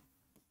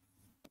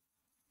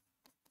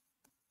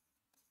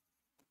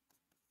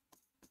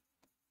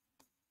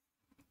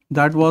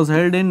 that was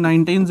held in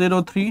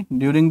 1903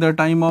 during the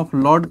time of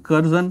Lord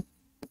Curzon.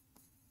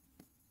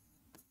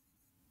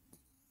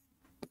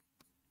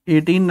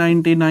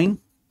 1899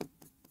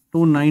 to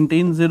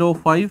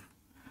 1905,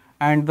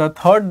 and the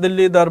third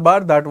Delhi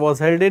Darbar, that was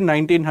held in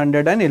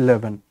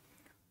 1911.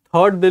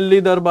 Third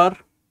Delhi Darbar,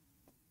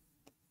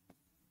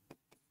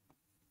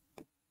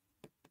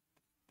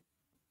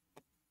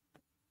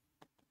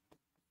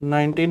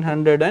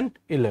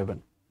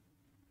 1911.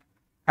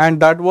 And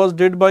that was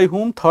did by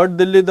whom? Third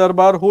Delhi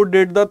Darbar. Who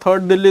did the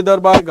Third Delhi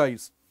Darbar,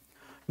 guys?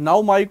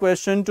 Now my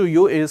question to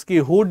you is ki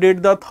who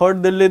did the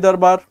Third Delhi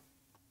Darbar?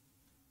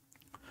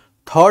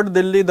 Third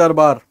Delhi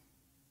Darbar.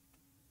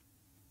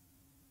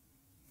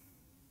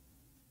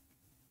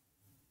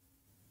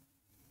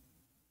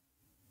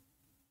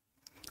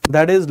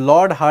 That is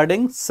Lord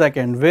Harding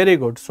second. Very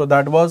good. So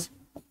that was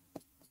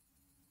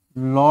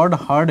Lord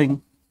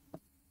Harding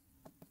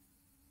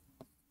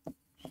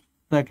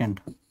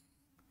second.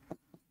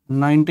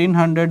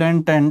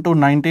 1910 to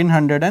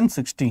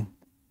 1916.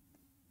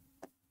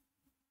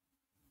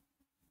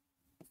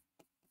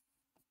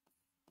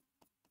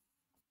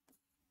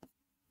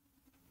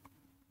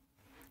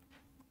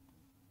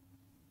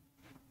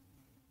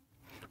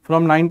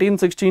 From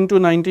 1916 to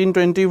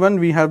 1921,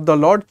 we have the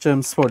Lord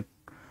Chelmsford.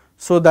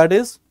 So that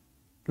is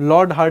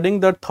Lord Harding,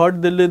 the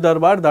third Delhi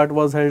Darbar that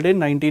was held in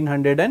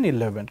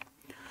 1911.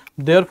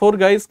 Therefore,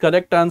 guys,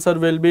 correct answer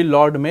will be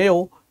Lord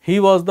Mayo. He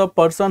was the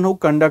person who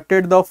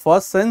conducted the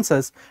first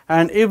census,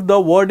 and if the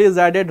word is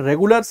added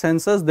regular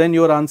census, then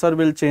your answer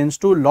will change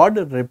to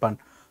Lord Ripon.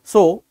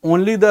 So,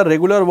 only the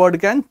regular word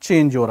can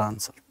change your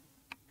answer.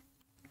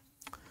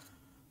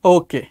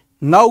 Okay,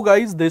 now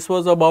guys, this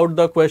was about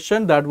the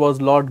question that was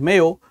Lord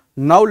Mayo.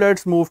 Now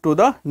let's move to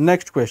the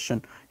next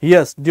question.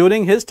 Yes,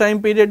 during his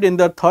time period in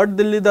the third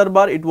Delhi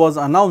Darbar, it was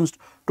announced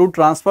to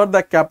transfer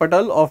the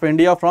capital of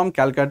India from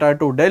Calcutta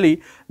to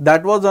Delhi.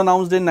 That was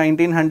announced in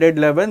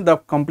 1911. The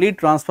complete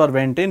transfer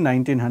went in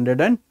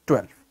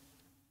 1912.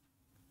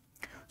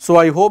 So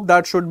I hope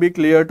that should be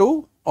clear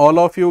to all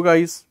of you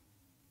guys.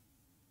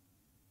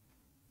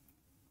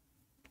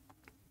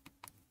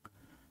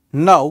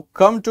 Now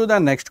come to the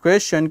next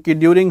question, ki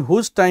during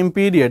whose time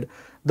period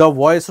the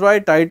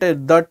viceroy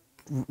title,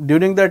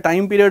 during the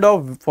time period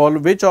of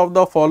which of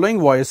the following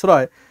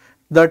viceroy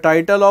the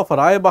title of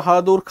Rai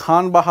Bahadur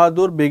Khan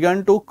Bahadur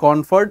began to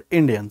confer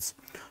Indians.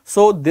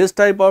 So this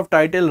type of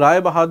title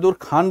Rai Bahadur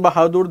Khan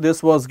Bahadur,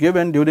 this was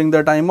given during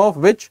the time of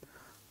which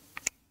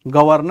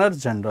Governor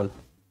General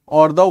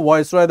or the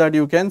viceroy that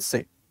you can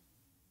say.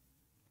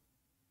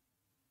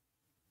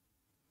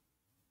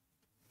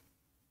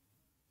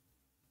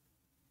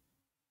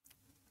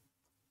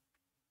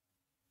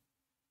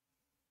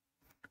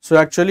 So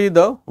actually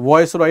the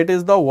viceroy, it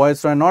is the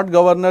viceroy, not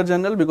Governor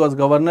General, because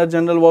Governor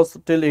General was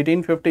till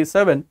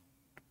 1857.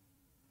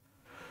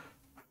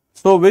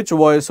 So which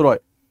viceroy?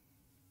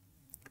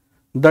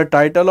 The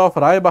title of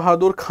Rai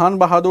Bahadur Khan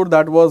Bahadur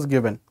that was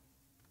given.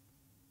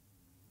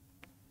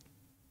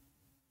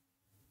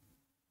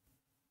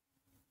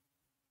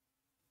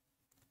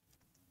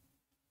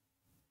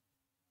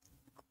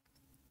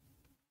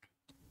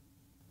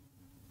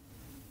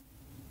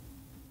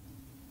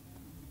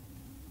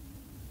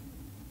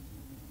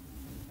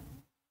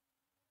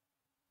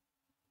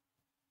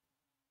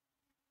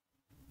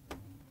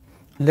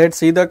 Let's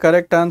see the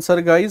correct answer,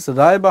 guys.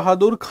 Rai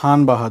Bahadur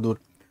Khan Bahadur.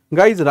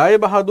 Guys, Rai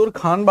Bahadur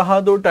Khan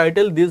Bahadur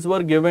title, these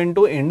were given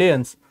to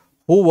Indians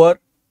who were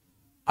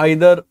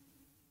either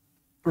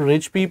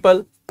rich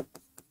people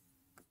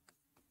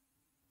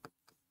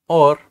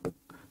or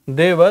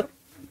they were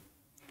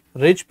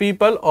rich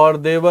people or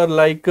they were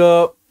like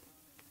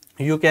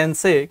you can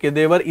say कि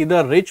they were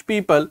either rich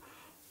people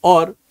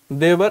or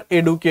they were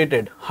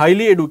educated,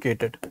 highly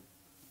educated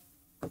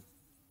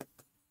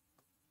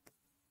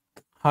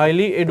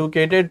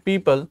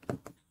people,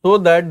 so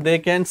that they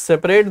can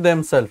separate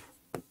themselves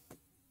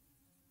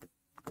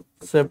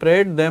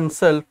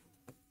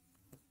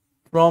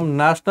from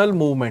national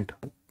movement,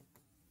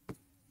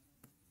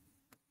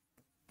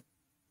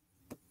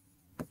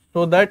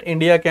 so that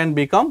India can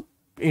become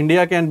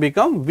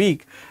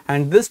weak.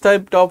 And this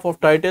type of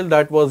title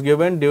that was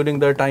given during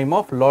the time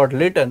of Lord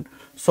Lytton.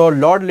 So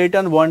Lord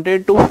Lytton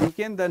wanted to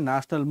weaken the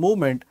national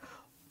movement,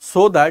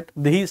 so that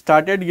he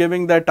started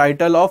giving the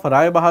title of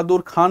Rai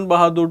Bahadur Khan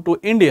Bahadur to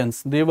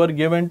Indians. They were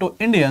given to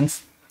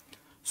Indians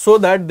so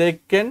that they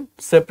can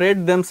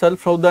separate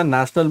themselves from the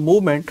national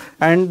movement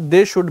and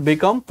they should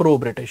become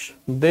pro-British.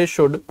 They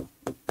should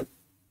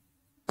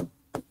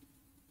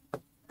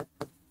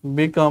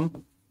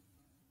become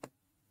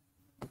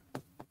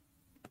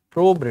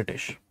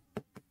pro-British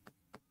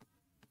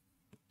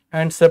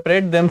and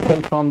separate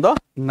themselves from the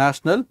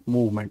national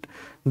movement.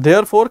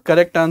 Therefore,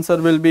 correct answer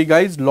will be,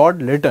 guys,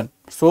 Lord Lytton.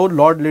 So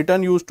Lord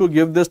Lytton used to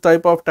give this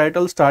type of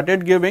title,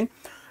 started giving.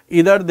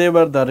 Either they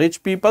were the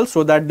rich people,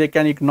 so that they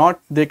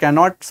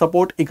cannot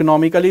support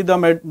economically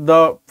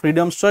the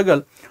freedom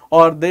struggle,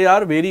 or they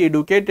are very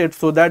educated,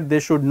 so that they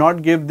should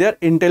not give their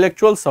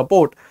intellectual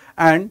support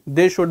and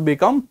they should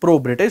become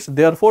pro-British.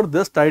 Therefore,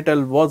 this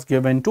title was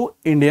given to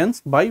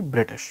Indians by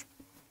British.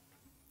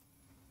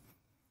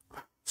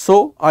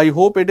 So I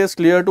hope it is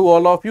clear to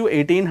all of you.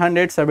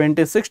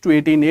 1876 to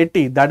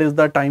 1880, that is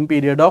the time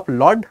period of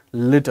Lord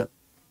Lytton.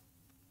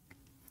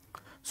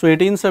 So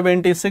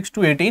 1876 to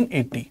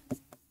 1880.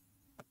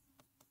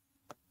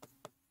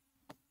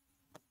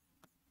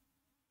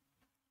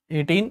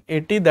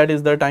 1880, that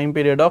is the time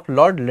period of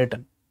Lord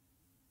Lytton.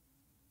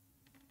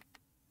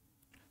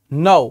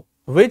 Now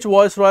Which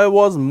viceroy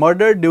was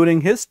murdered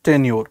during his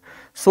tenure?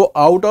 So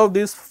out of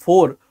these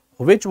four,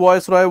 which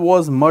viceroy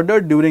was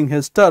murdered during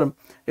his term?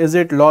 Is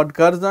it Lord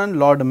Curzon,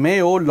 Lord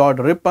Mayo, Lord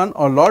Ripon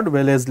or Lord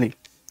Wellesley?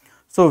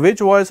 So which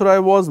viceroy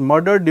was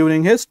murdered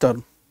during his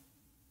term?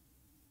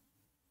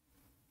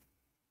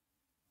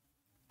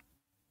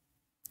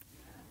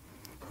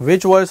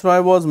 Which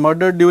viceroy was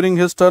murdered during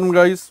his term,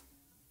 guys?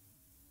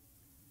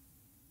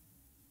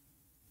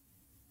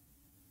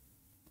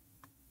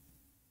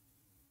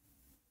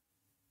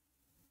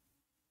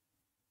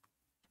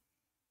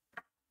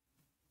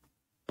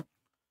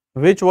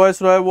 Which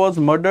viceroy was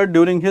murdered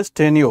during his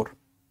tenure?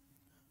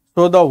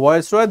 So the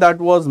viceroy that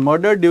was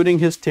murdered during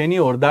his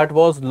tenure, that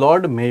was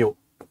Lord Mayo,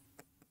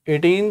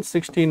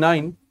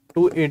 1869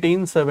 to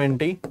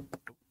 1870,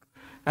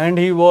 and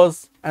he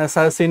was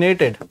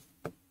assassinated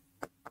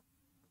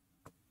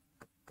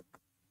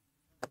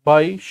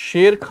by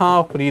Sher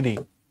Khan Afridi,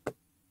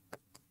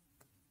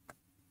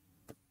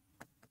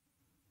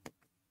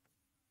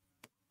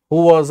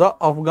 who was a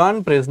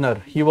Afghan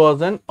prisoner. He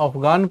was an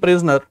Afghan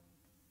prisoner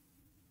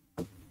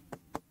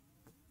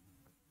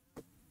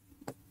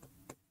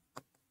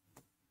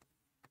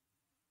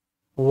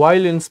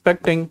while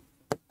inspecting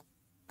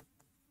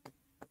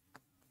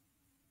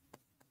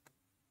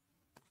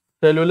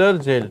cellular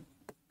jail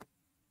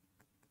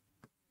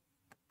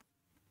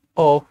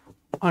of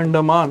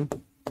Andaman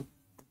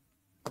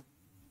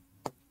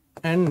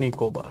and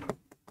Nicobar.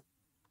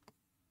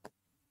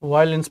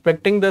 While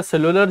inspecting the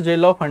cellular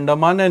jail of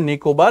Andaman and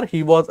Nicobar,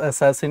 he was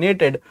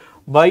assassinated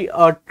by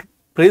a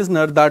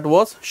prisoner that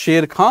was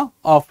Sher Khan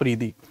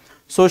Afridi.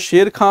 So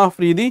Sher Khan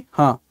Afridi,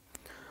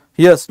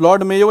 yes,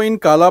 Lord Mayo in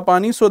Kala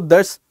Pani. So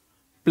that's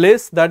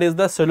place, that is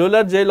the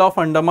cellular jail of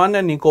Andaman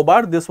and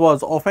Nicobar. This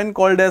was often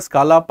called as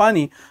Kala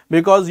Pani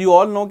because you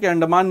all know that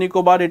Andaman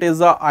Nicobar, it is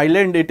an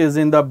island, it is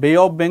in the Bay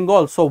of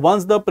Bengal. So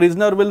once the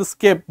prisoner will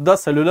escape the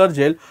cellular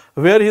jail,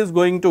 where he is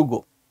going to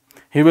go?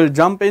 He will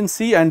jump in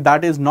sea, and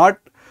that is not,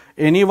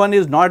 anyone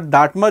is not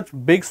that much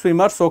big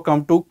swimmer, so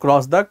come to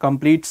cross the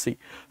complete sea.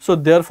 So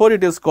therefore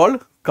it is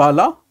called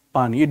Kala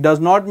Pani. It does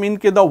not mean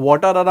that the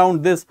water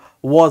around this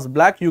was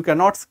black. You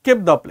cannot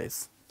skip the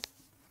place.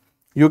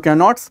 You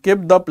cannot skip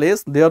the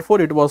place,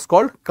 therefore it was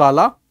called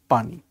Kala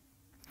Pani.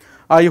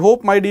 I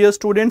hope, my dear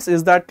students,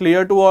 is that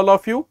clear to all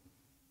of you?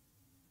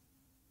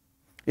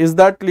 Is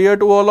that clear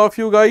to all of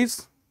you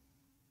guys?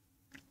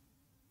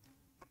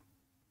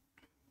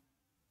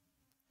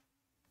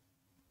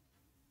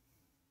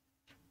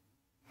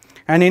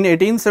 And in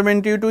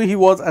 1872, he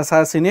was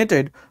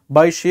assassinated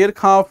by Sher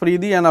Khan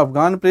Afridi, an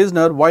Afghan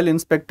prisoner, while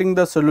inspecting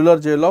the cellular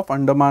jail of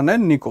Andaman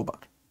and Nicobar.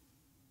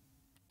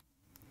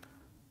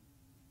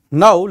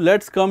 Now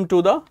let's come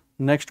to the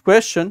next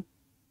question.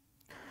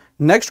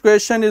 Next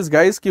question is,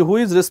 guys, who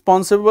is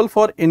responsible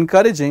for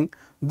encouraging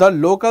the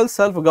local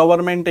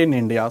self-government in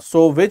India?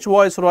 So which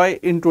viceroy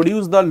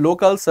introduced the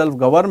local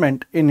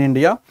self-government in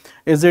India?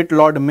 Is it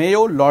Lord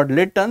Mayo, Lord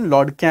Lytton,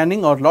 Lord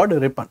Canning or Lord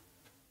Ripon?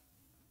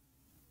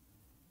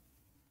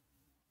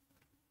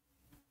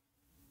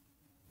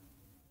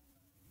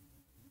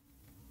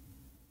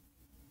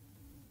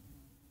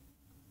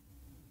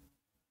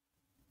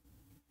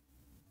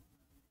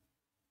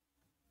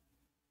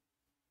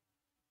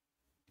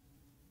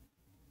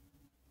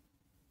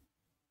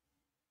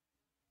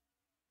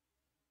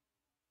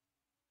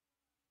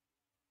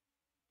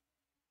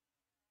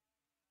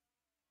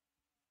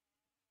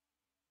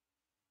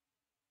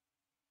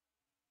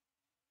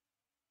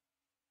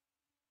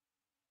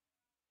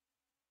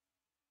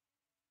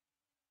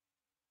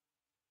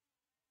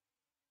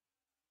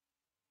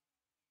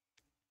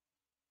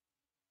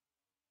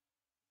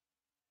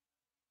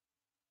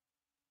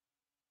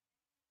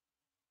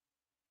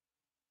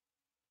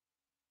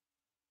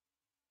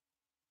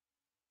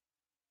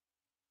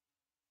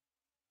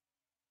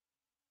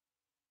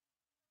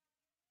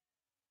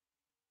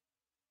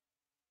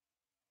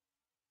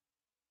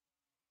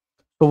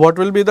 So what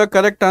will be the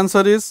correct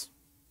answer is?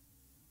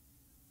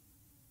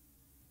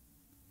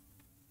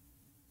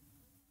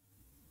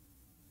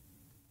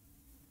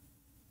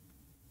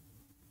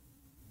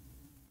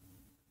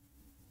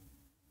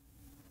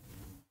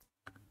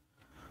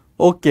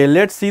 Okay,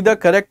 let's see the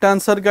correct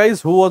answer,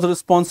 guys. Who was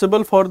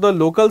responsible for the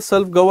local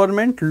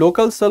self-government?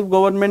 Local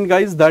self-government,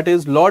 guys, that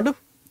is Lord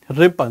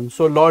Ripon.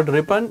 So Lord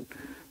Ripon,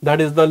 that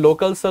is the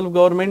local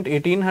self-government,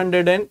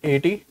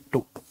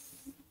 1882.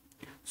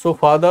 So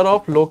father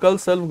of local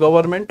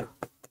self-government.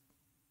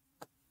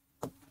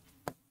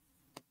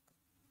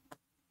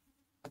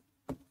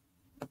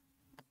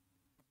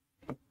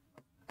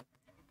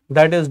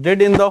 That is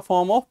did in the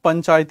form of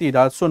Panchayati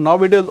Raj. So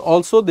now it is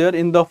also there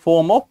in the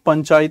form of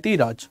Panchayati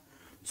Raj.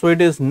 So it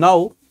is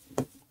now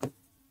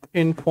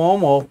in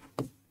form of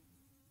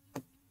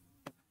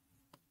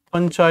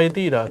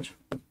Panchayati Raj.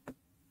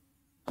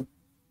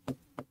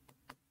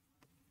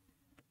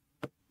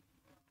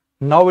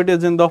 Now it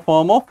is in the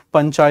form of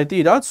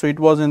Panchayati Raj. So it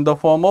was in the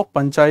form of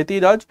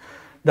Panchayati Raj,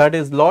 that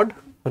is Lord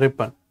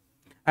Ripon.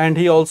 And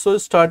he also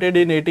started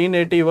in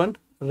 1881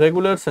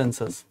 regular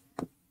census.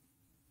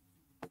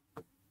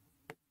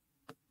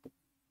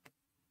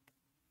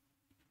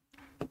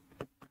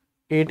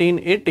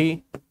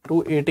 1880 to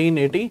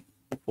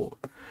 1884,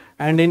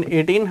 and in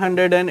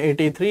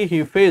 1883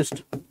 he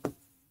faced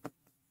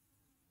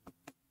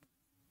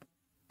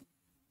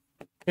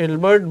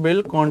Ilbert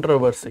Bill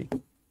controversy.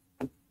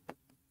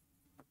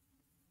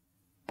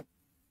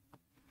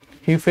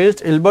 He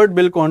faced Ilbert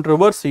Bill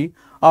controversy,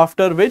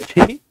 after which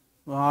he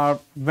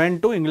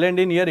went to England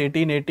in year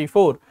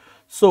 1884.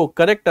 So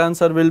correct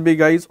answer will be,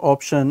 guys,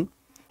 option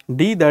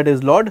D, that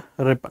is Lord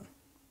Ripon.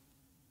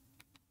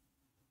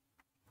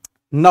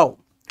 Now,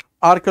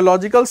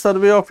 Archaeological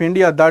Survey of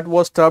India, that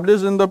was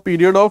established in the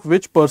period of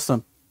which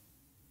person?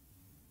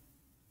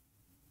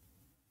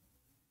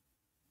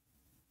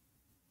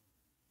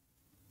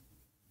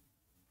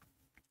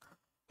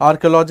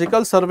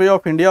 Archaeological Survey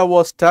of India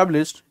was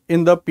established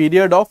in the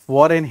period of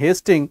Warren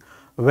Hastings,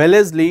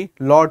 Wellesley,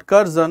 Lord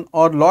Curzon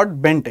or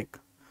Lord Bentinck.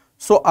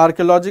 So,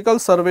 Archaeological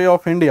Survey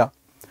of India,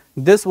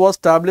 this was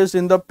established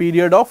in the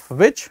period of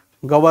which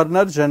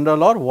Governor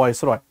General or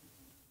Viceroy?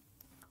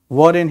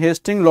 Warren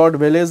Hastings, Lord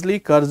Wellesley,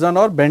 Curzon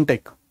or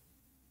Bentinck?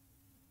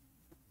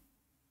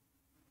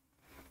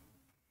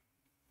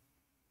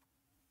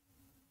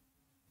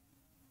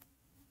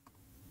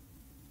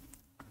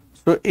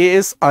 So,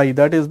 ASI,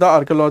 that is the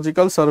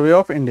Archaeological Survey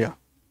of India.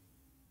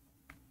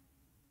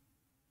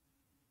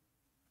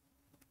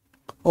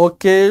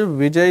 Okay,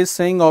 Vijay is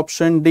saying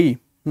option D.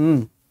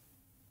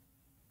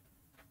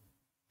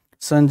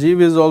 Sanjeev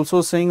is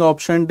also saying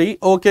option D.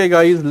 Okay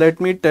guys,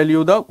 let me tell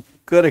you the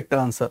correct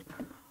answer.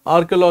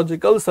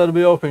 Archaeological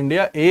Survey of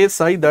India,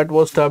 ASI, that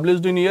was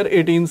established in year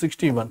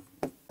 1861.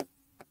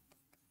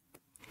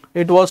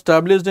 It was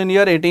established in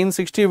year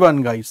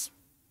 1861, guys.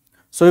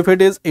 So if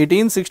it is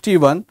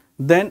 1861,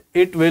 then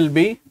it will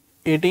be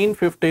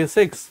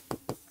 1856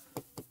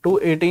 to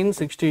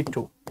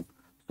 1862.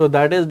 So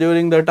that is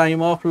during the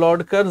time of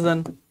Lord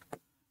Curzon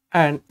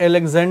and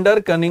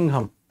Alexander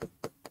Cunningham.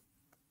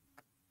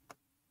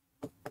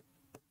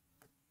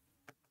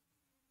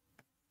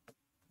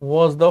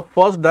 Was the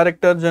first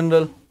Director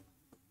General.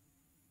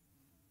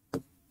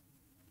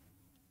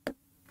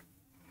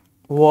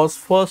 Was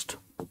first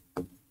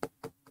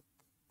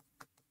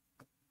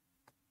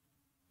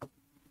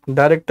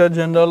Director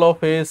General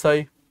of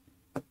ASI.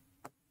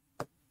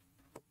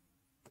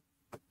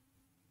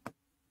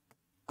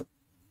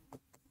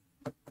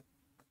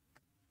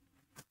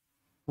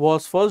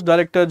 Was first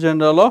Director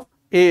General of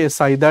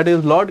ASI, that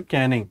is Lord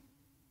Canning.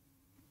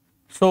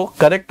 So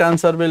correct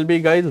answer will be,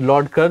 guys,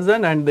 Lord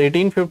Curzon, and the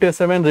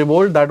 1857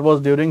 revolt, that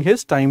was during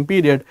his time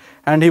period,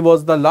 and he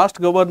was the last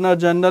Governor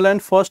General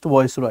and first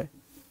Viceroy.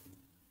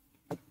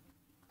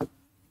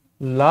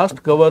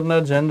 Last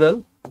Governor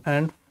General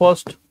and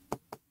first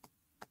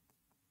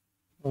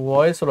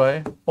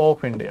Viceroy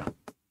of India.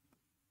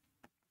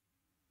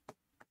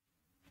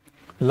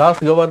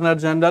 Last Governor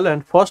General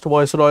and first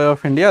Viceroy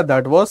of India,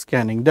 that was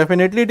Canning.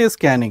 Definitely it is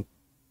Canning.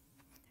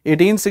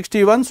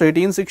 1861, so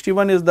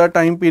 1861 is the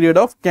time period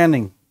of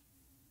Canning.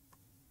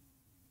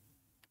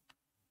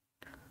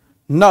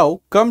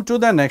 Now come to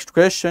the next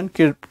question.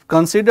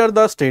 Consider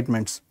the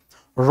statements.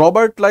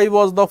 Robert Clive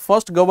was the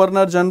first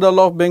Governor General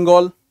of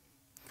Bengal.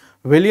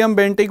 William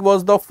Bentinck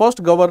was the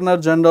first Governor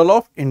General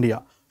of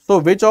India. So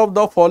which of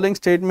the following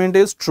statement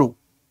is true?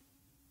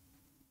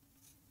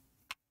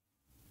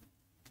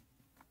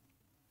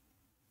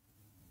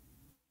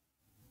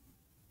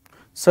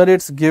 Sir,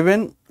 it's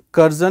given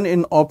Curzon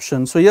in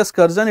option. So yes,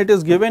 Curzon it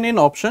is given in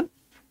option.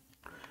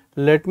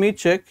 Let me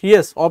check.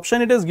 Yes,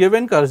 option it is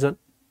given Curzon.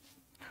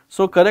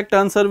 So correct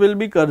answer will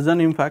be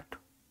Curzon, in fact.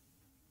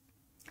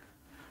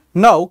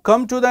 Now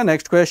come to the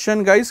next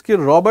question, guys.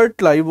 Robert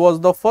Clive was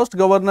the first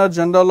Governor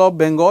General of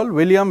Bengal.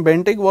 William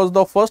Bentinck was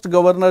the first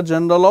Governor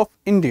General of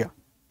India.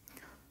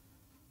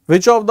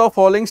 Which of the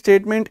following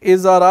statement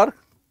is or are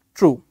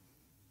true?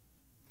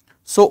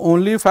 So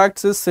only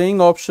facts is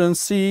saying option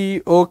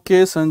C.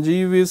 Okay,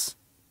 Sanjeev is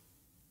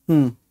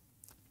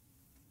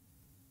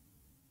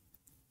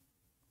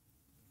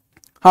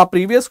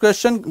previous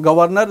question,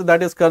 Governor,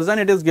 that is Curzon,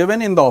 it is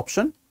given in the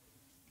option.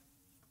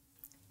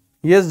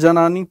 Yes,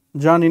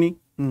 Janini.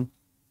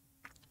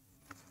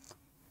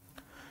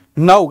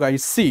 Now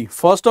guys, see,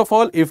 first of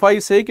all, if I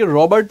say that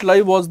Robert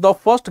Clive was the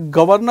first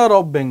Governor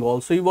of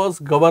Bengal, so he was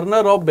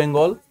Governor of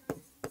Bengal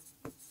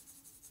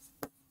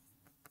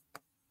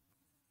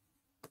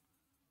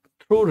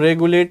through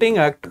Regulating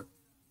Act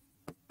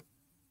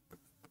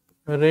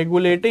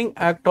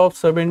of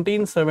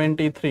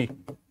 1773.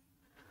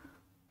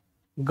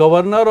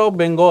 Governor of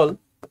Bengal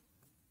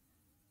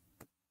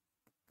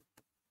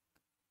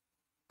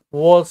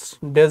was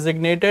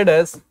designated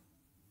as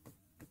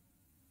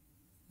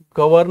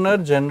Governor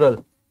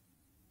General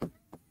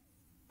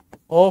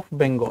of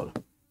Bengal.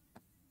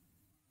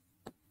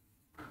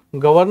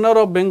 Governor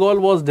of Bengal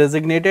was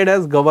designated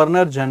as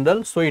Governor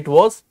General, so it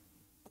was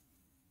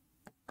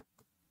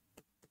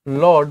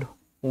Lord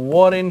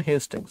Warren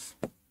Hastings.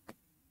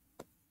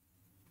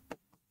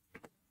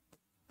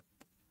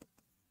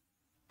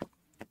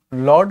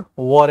 Lord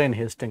Warren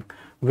Hastings.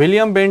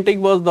 William Bentinck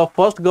was the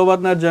first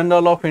Governor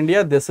General of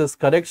India. This is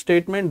correct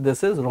statement.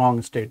 This is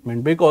wrong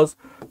statement, because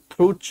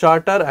through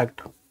Charter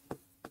Act.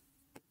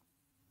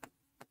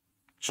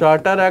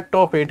 Charter Act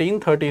of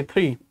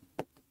 1833,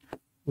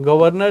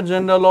 Governor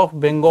General of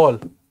Bengal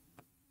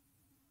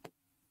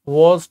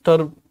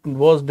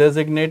was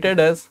designated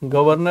as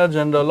Governor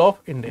General of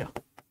India.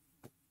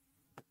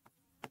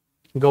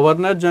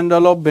 Governor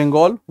General of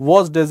Bengal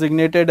was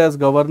designated as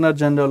Governor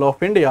General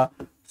of India.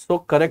 So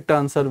correct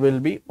answer will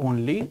be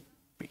only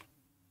B.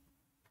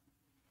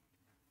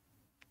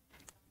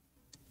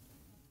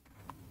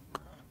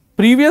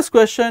 Previous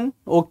question,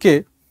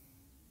 okay.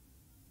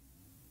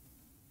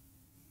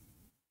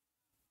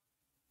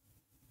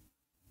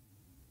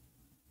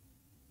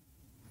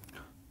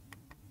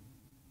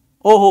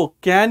 Oh,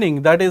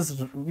 Canning, that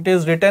is, it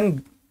is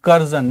written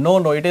Curzon.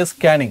 No, it is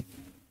Canning.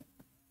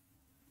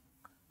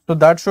 So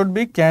that should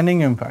be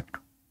Canning in fact.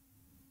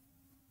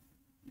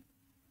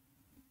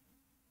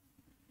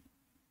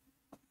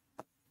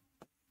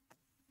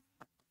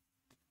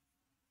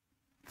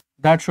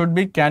 That should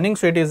be Canning.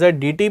 So it is a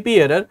DTP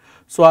error.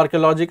 So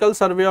Archaeological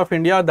Survey of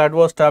India, that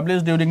was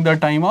established during the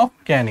time of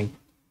Canning.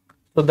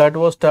 So that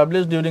was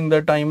established during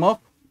the time of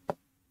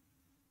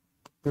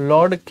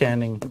Lord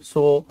Canning.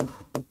 So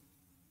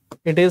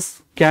it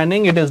is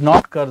Canning, it is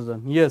not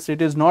Curzon. Yes,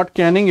 it is not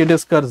Canning, it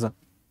is Curzon.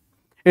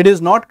 It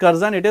is not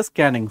Curzon, it is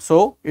Canning.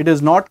 So it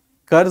is not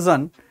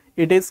Curzon,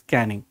 it is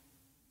Canning.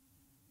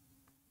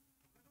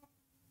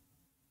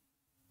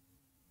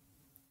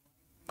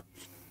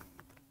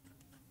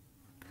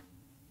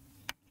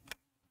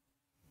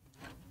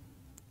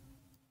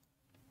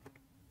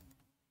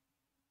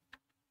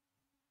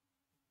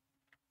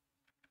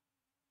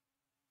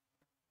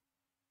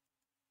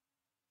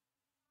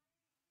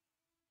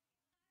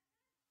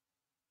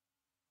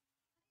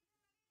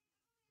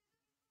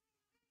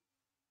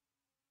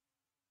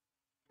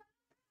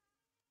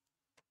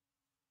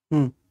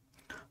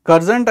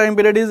 Curzon time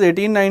period is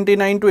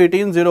 1899 to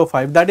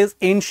 1805. That is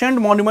Ancient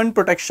Monument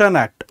Protection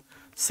Act.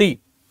 See,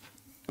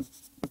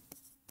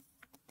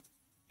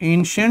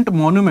 Ancient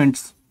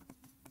Monuments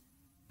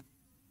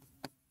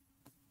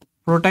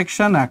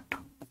Protection Act,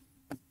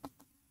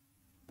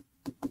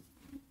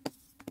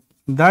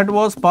 that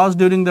was passed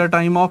during the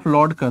time of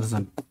Lord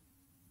Curzon.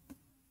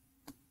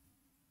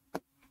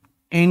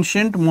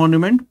 Ancient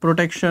Monument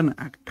Protection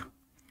Act,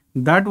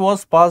 that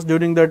was passed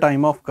during the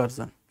time of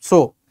Curzon.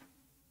 So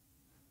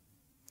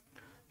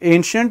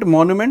Ancient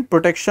Monument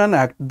Protection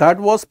Act, that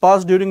was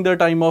passed during the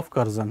time of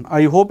Curzon.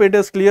 I hope it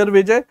is clear,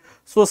 Vijay.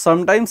 So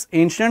sometimes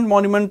Ancient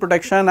Monument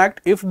Protection Act,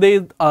 if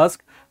they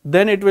ask,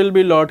 then it will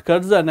be Lord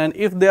Curzon, and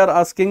if they are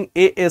asking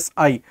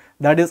ASI,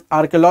 that is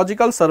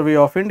Archaeological Survey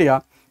of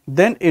India,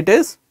 then it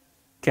is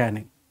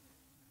Canning.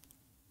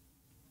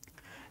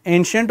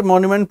 Ancient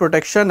Monument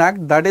Protection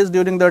Act, that is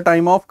during the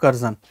time of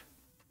Curzon.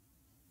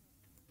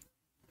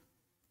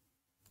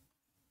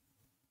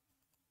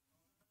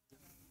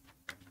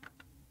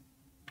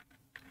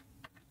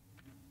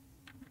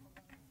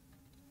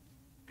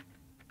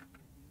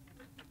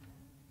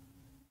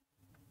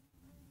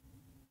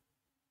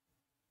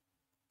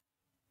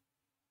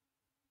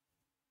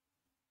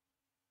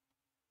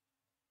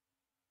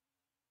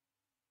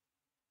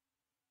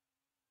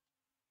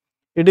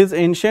 It is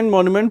Ancient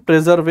Monument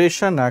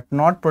Preservation Act,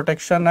 not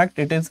Protection Act.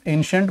 It is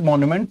Ancient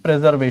Monument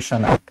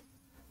Preservation Act.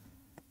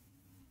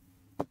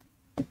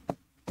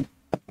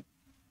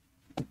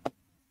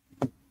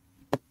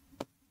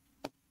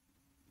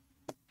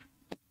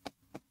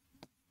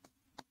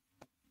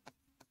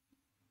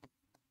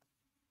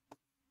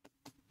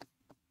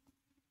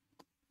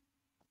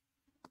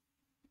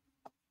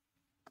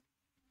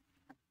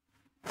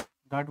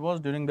 That was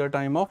during the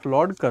time of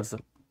Lord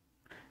Curzon.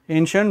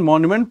 Ancient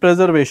Monument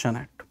Preservation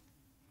Act.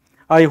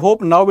 I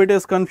hope now it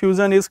is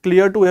confusion is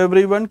clear to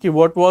everyone ki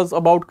what was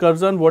about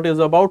Curzon, what is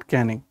about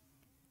Canning.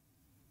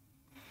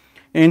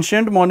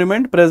 Ancient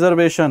Monument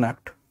Preservation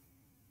Act,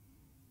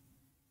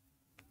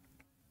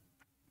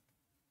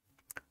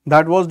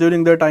 that was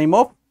during the time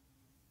of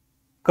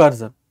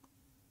Curzon.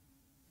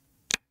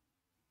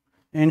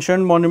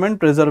 Ancient Monument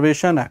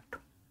Preservation Act.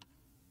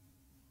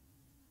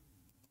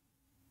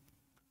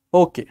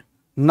 Okay,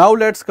 now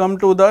let's come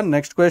to the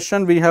next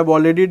question. We have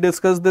already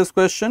discussed this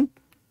question.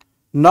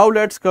 Now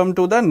let's come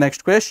to the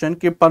next question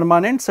कि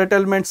permanent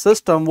settlement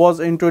system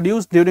was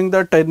introduced during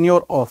the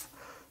tenure of.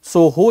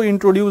 So who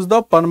introduced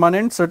the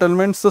permanent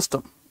settlement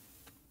system?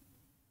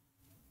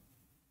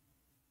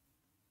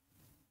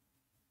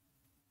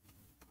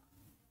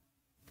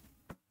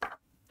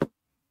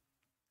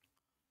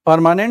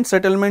 Permanent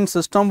settlement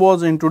system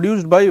was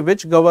introduced by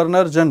which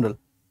Governor General?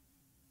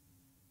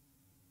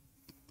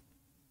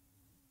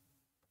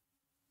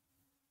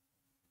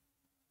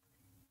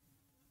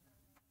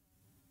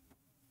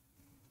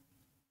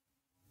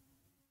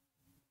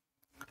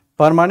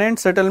 Permanent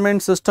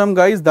settlement system,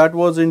 guys, that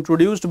was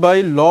introduced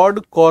by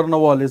Lord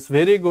Cornwallis.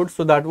 Very good.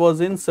 So that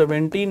was in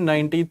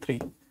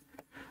 1793.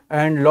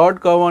 And Lord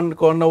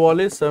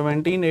Cornwallis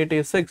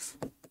 1786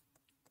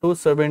 to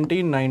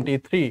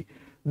 1793.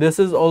 This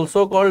is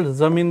also called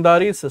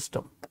Zamindari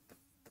system.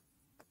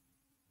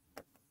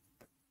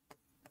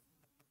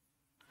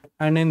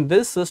 and in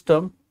this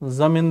system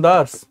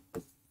zamindars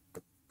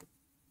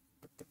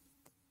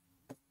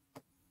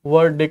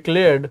were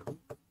declared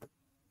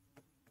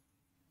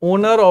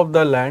owner of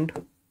the land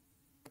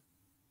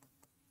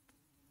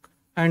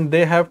and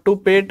they have to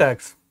pay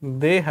tax.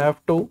 They have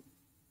to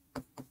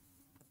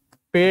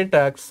pay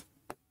tax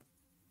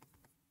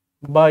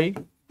by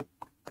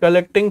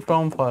collecting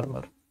from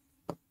farmer.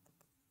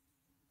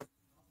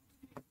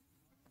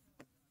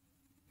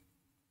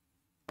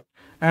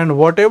 And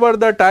whatever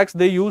the tax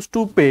they used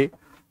to pay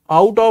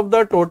out of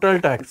the total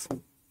tax,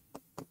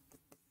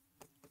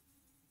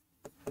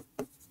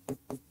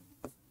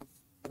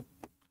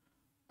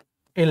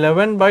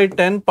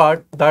 (11/10)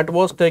 part that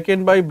was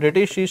taken by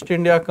British East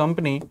India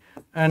Company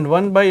and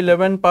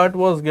 1/11 part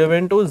was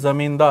given to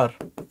zamindar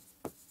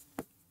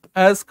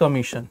as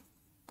commission.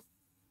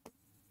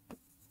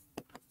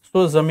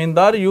 So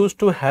zamindar used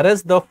to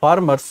harass the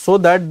farmers so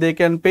that they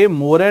can pay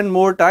more and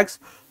more tax,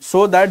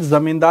 so that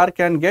zamindar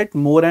can get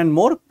more and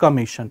more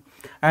commission.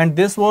 And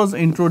this was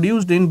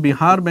introduced in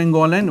Bihar,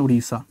 Bengal and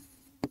Odisha.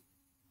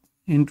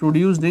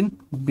 Introduced in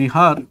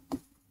Bihar,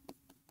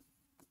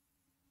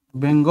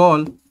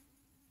 Bengal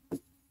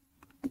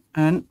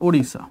and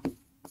Odisha.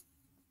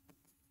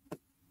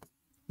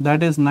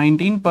 That is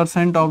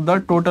 19% of the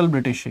total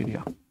British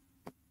area.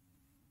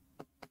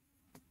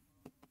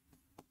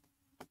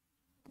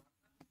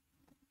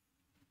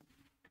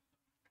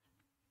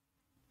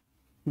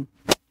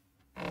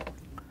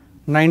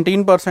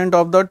 19%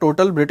 of the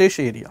total British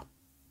area.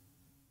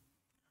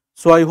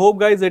 So I hope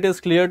guys it is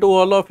clear to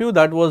all of you.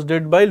 That was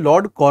did by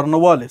Lord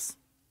Cornwallis.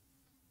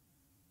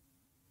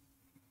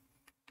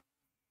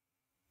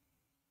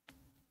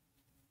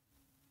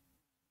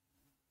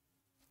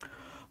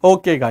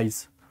 Okay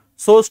guys.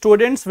 So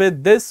students,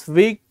 with this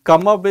we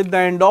come up with the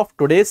end of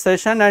today's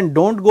session, and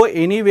don't go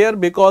anywhere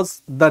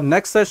because the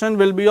next session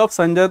will be of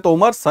Sanjay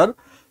Tomar sir.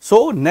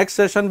 So next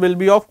session will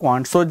be of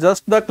quant. So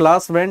just the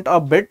class went a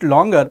bit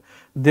longer,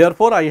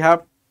 therefore I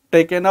have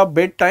taken a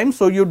bit time,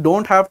 so you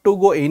don't have to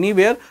go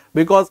anywhere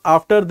because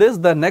after this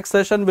the next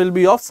session will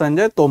be of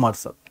Sanjay Tomar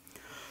sir.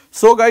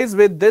 So guys,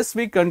 with this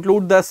we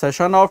conclude the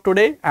session of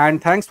today,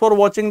 and thanks for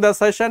watching the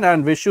session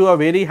and wish you a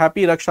very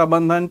happy Raksha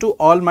Bandhan to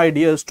all my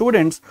dear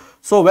students.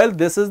 So well,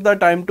 this is the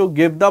time to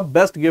give the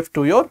best gift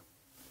to your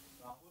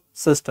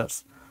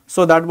sisters.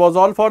 So that was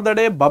all for the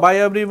day. Bye bye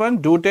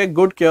everyone. Do take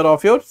good care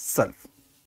of yourself.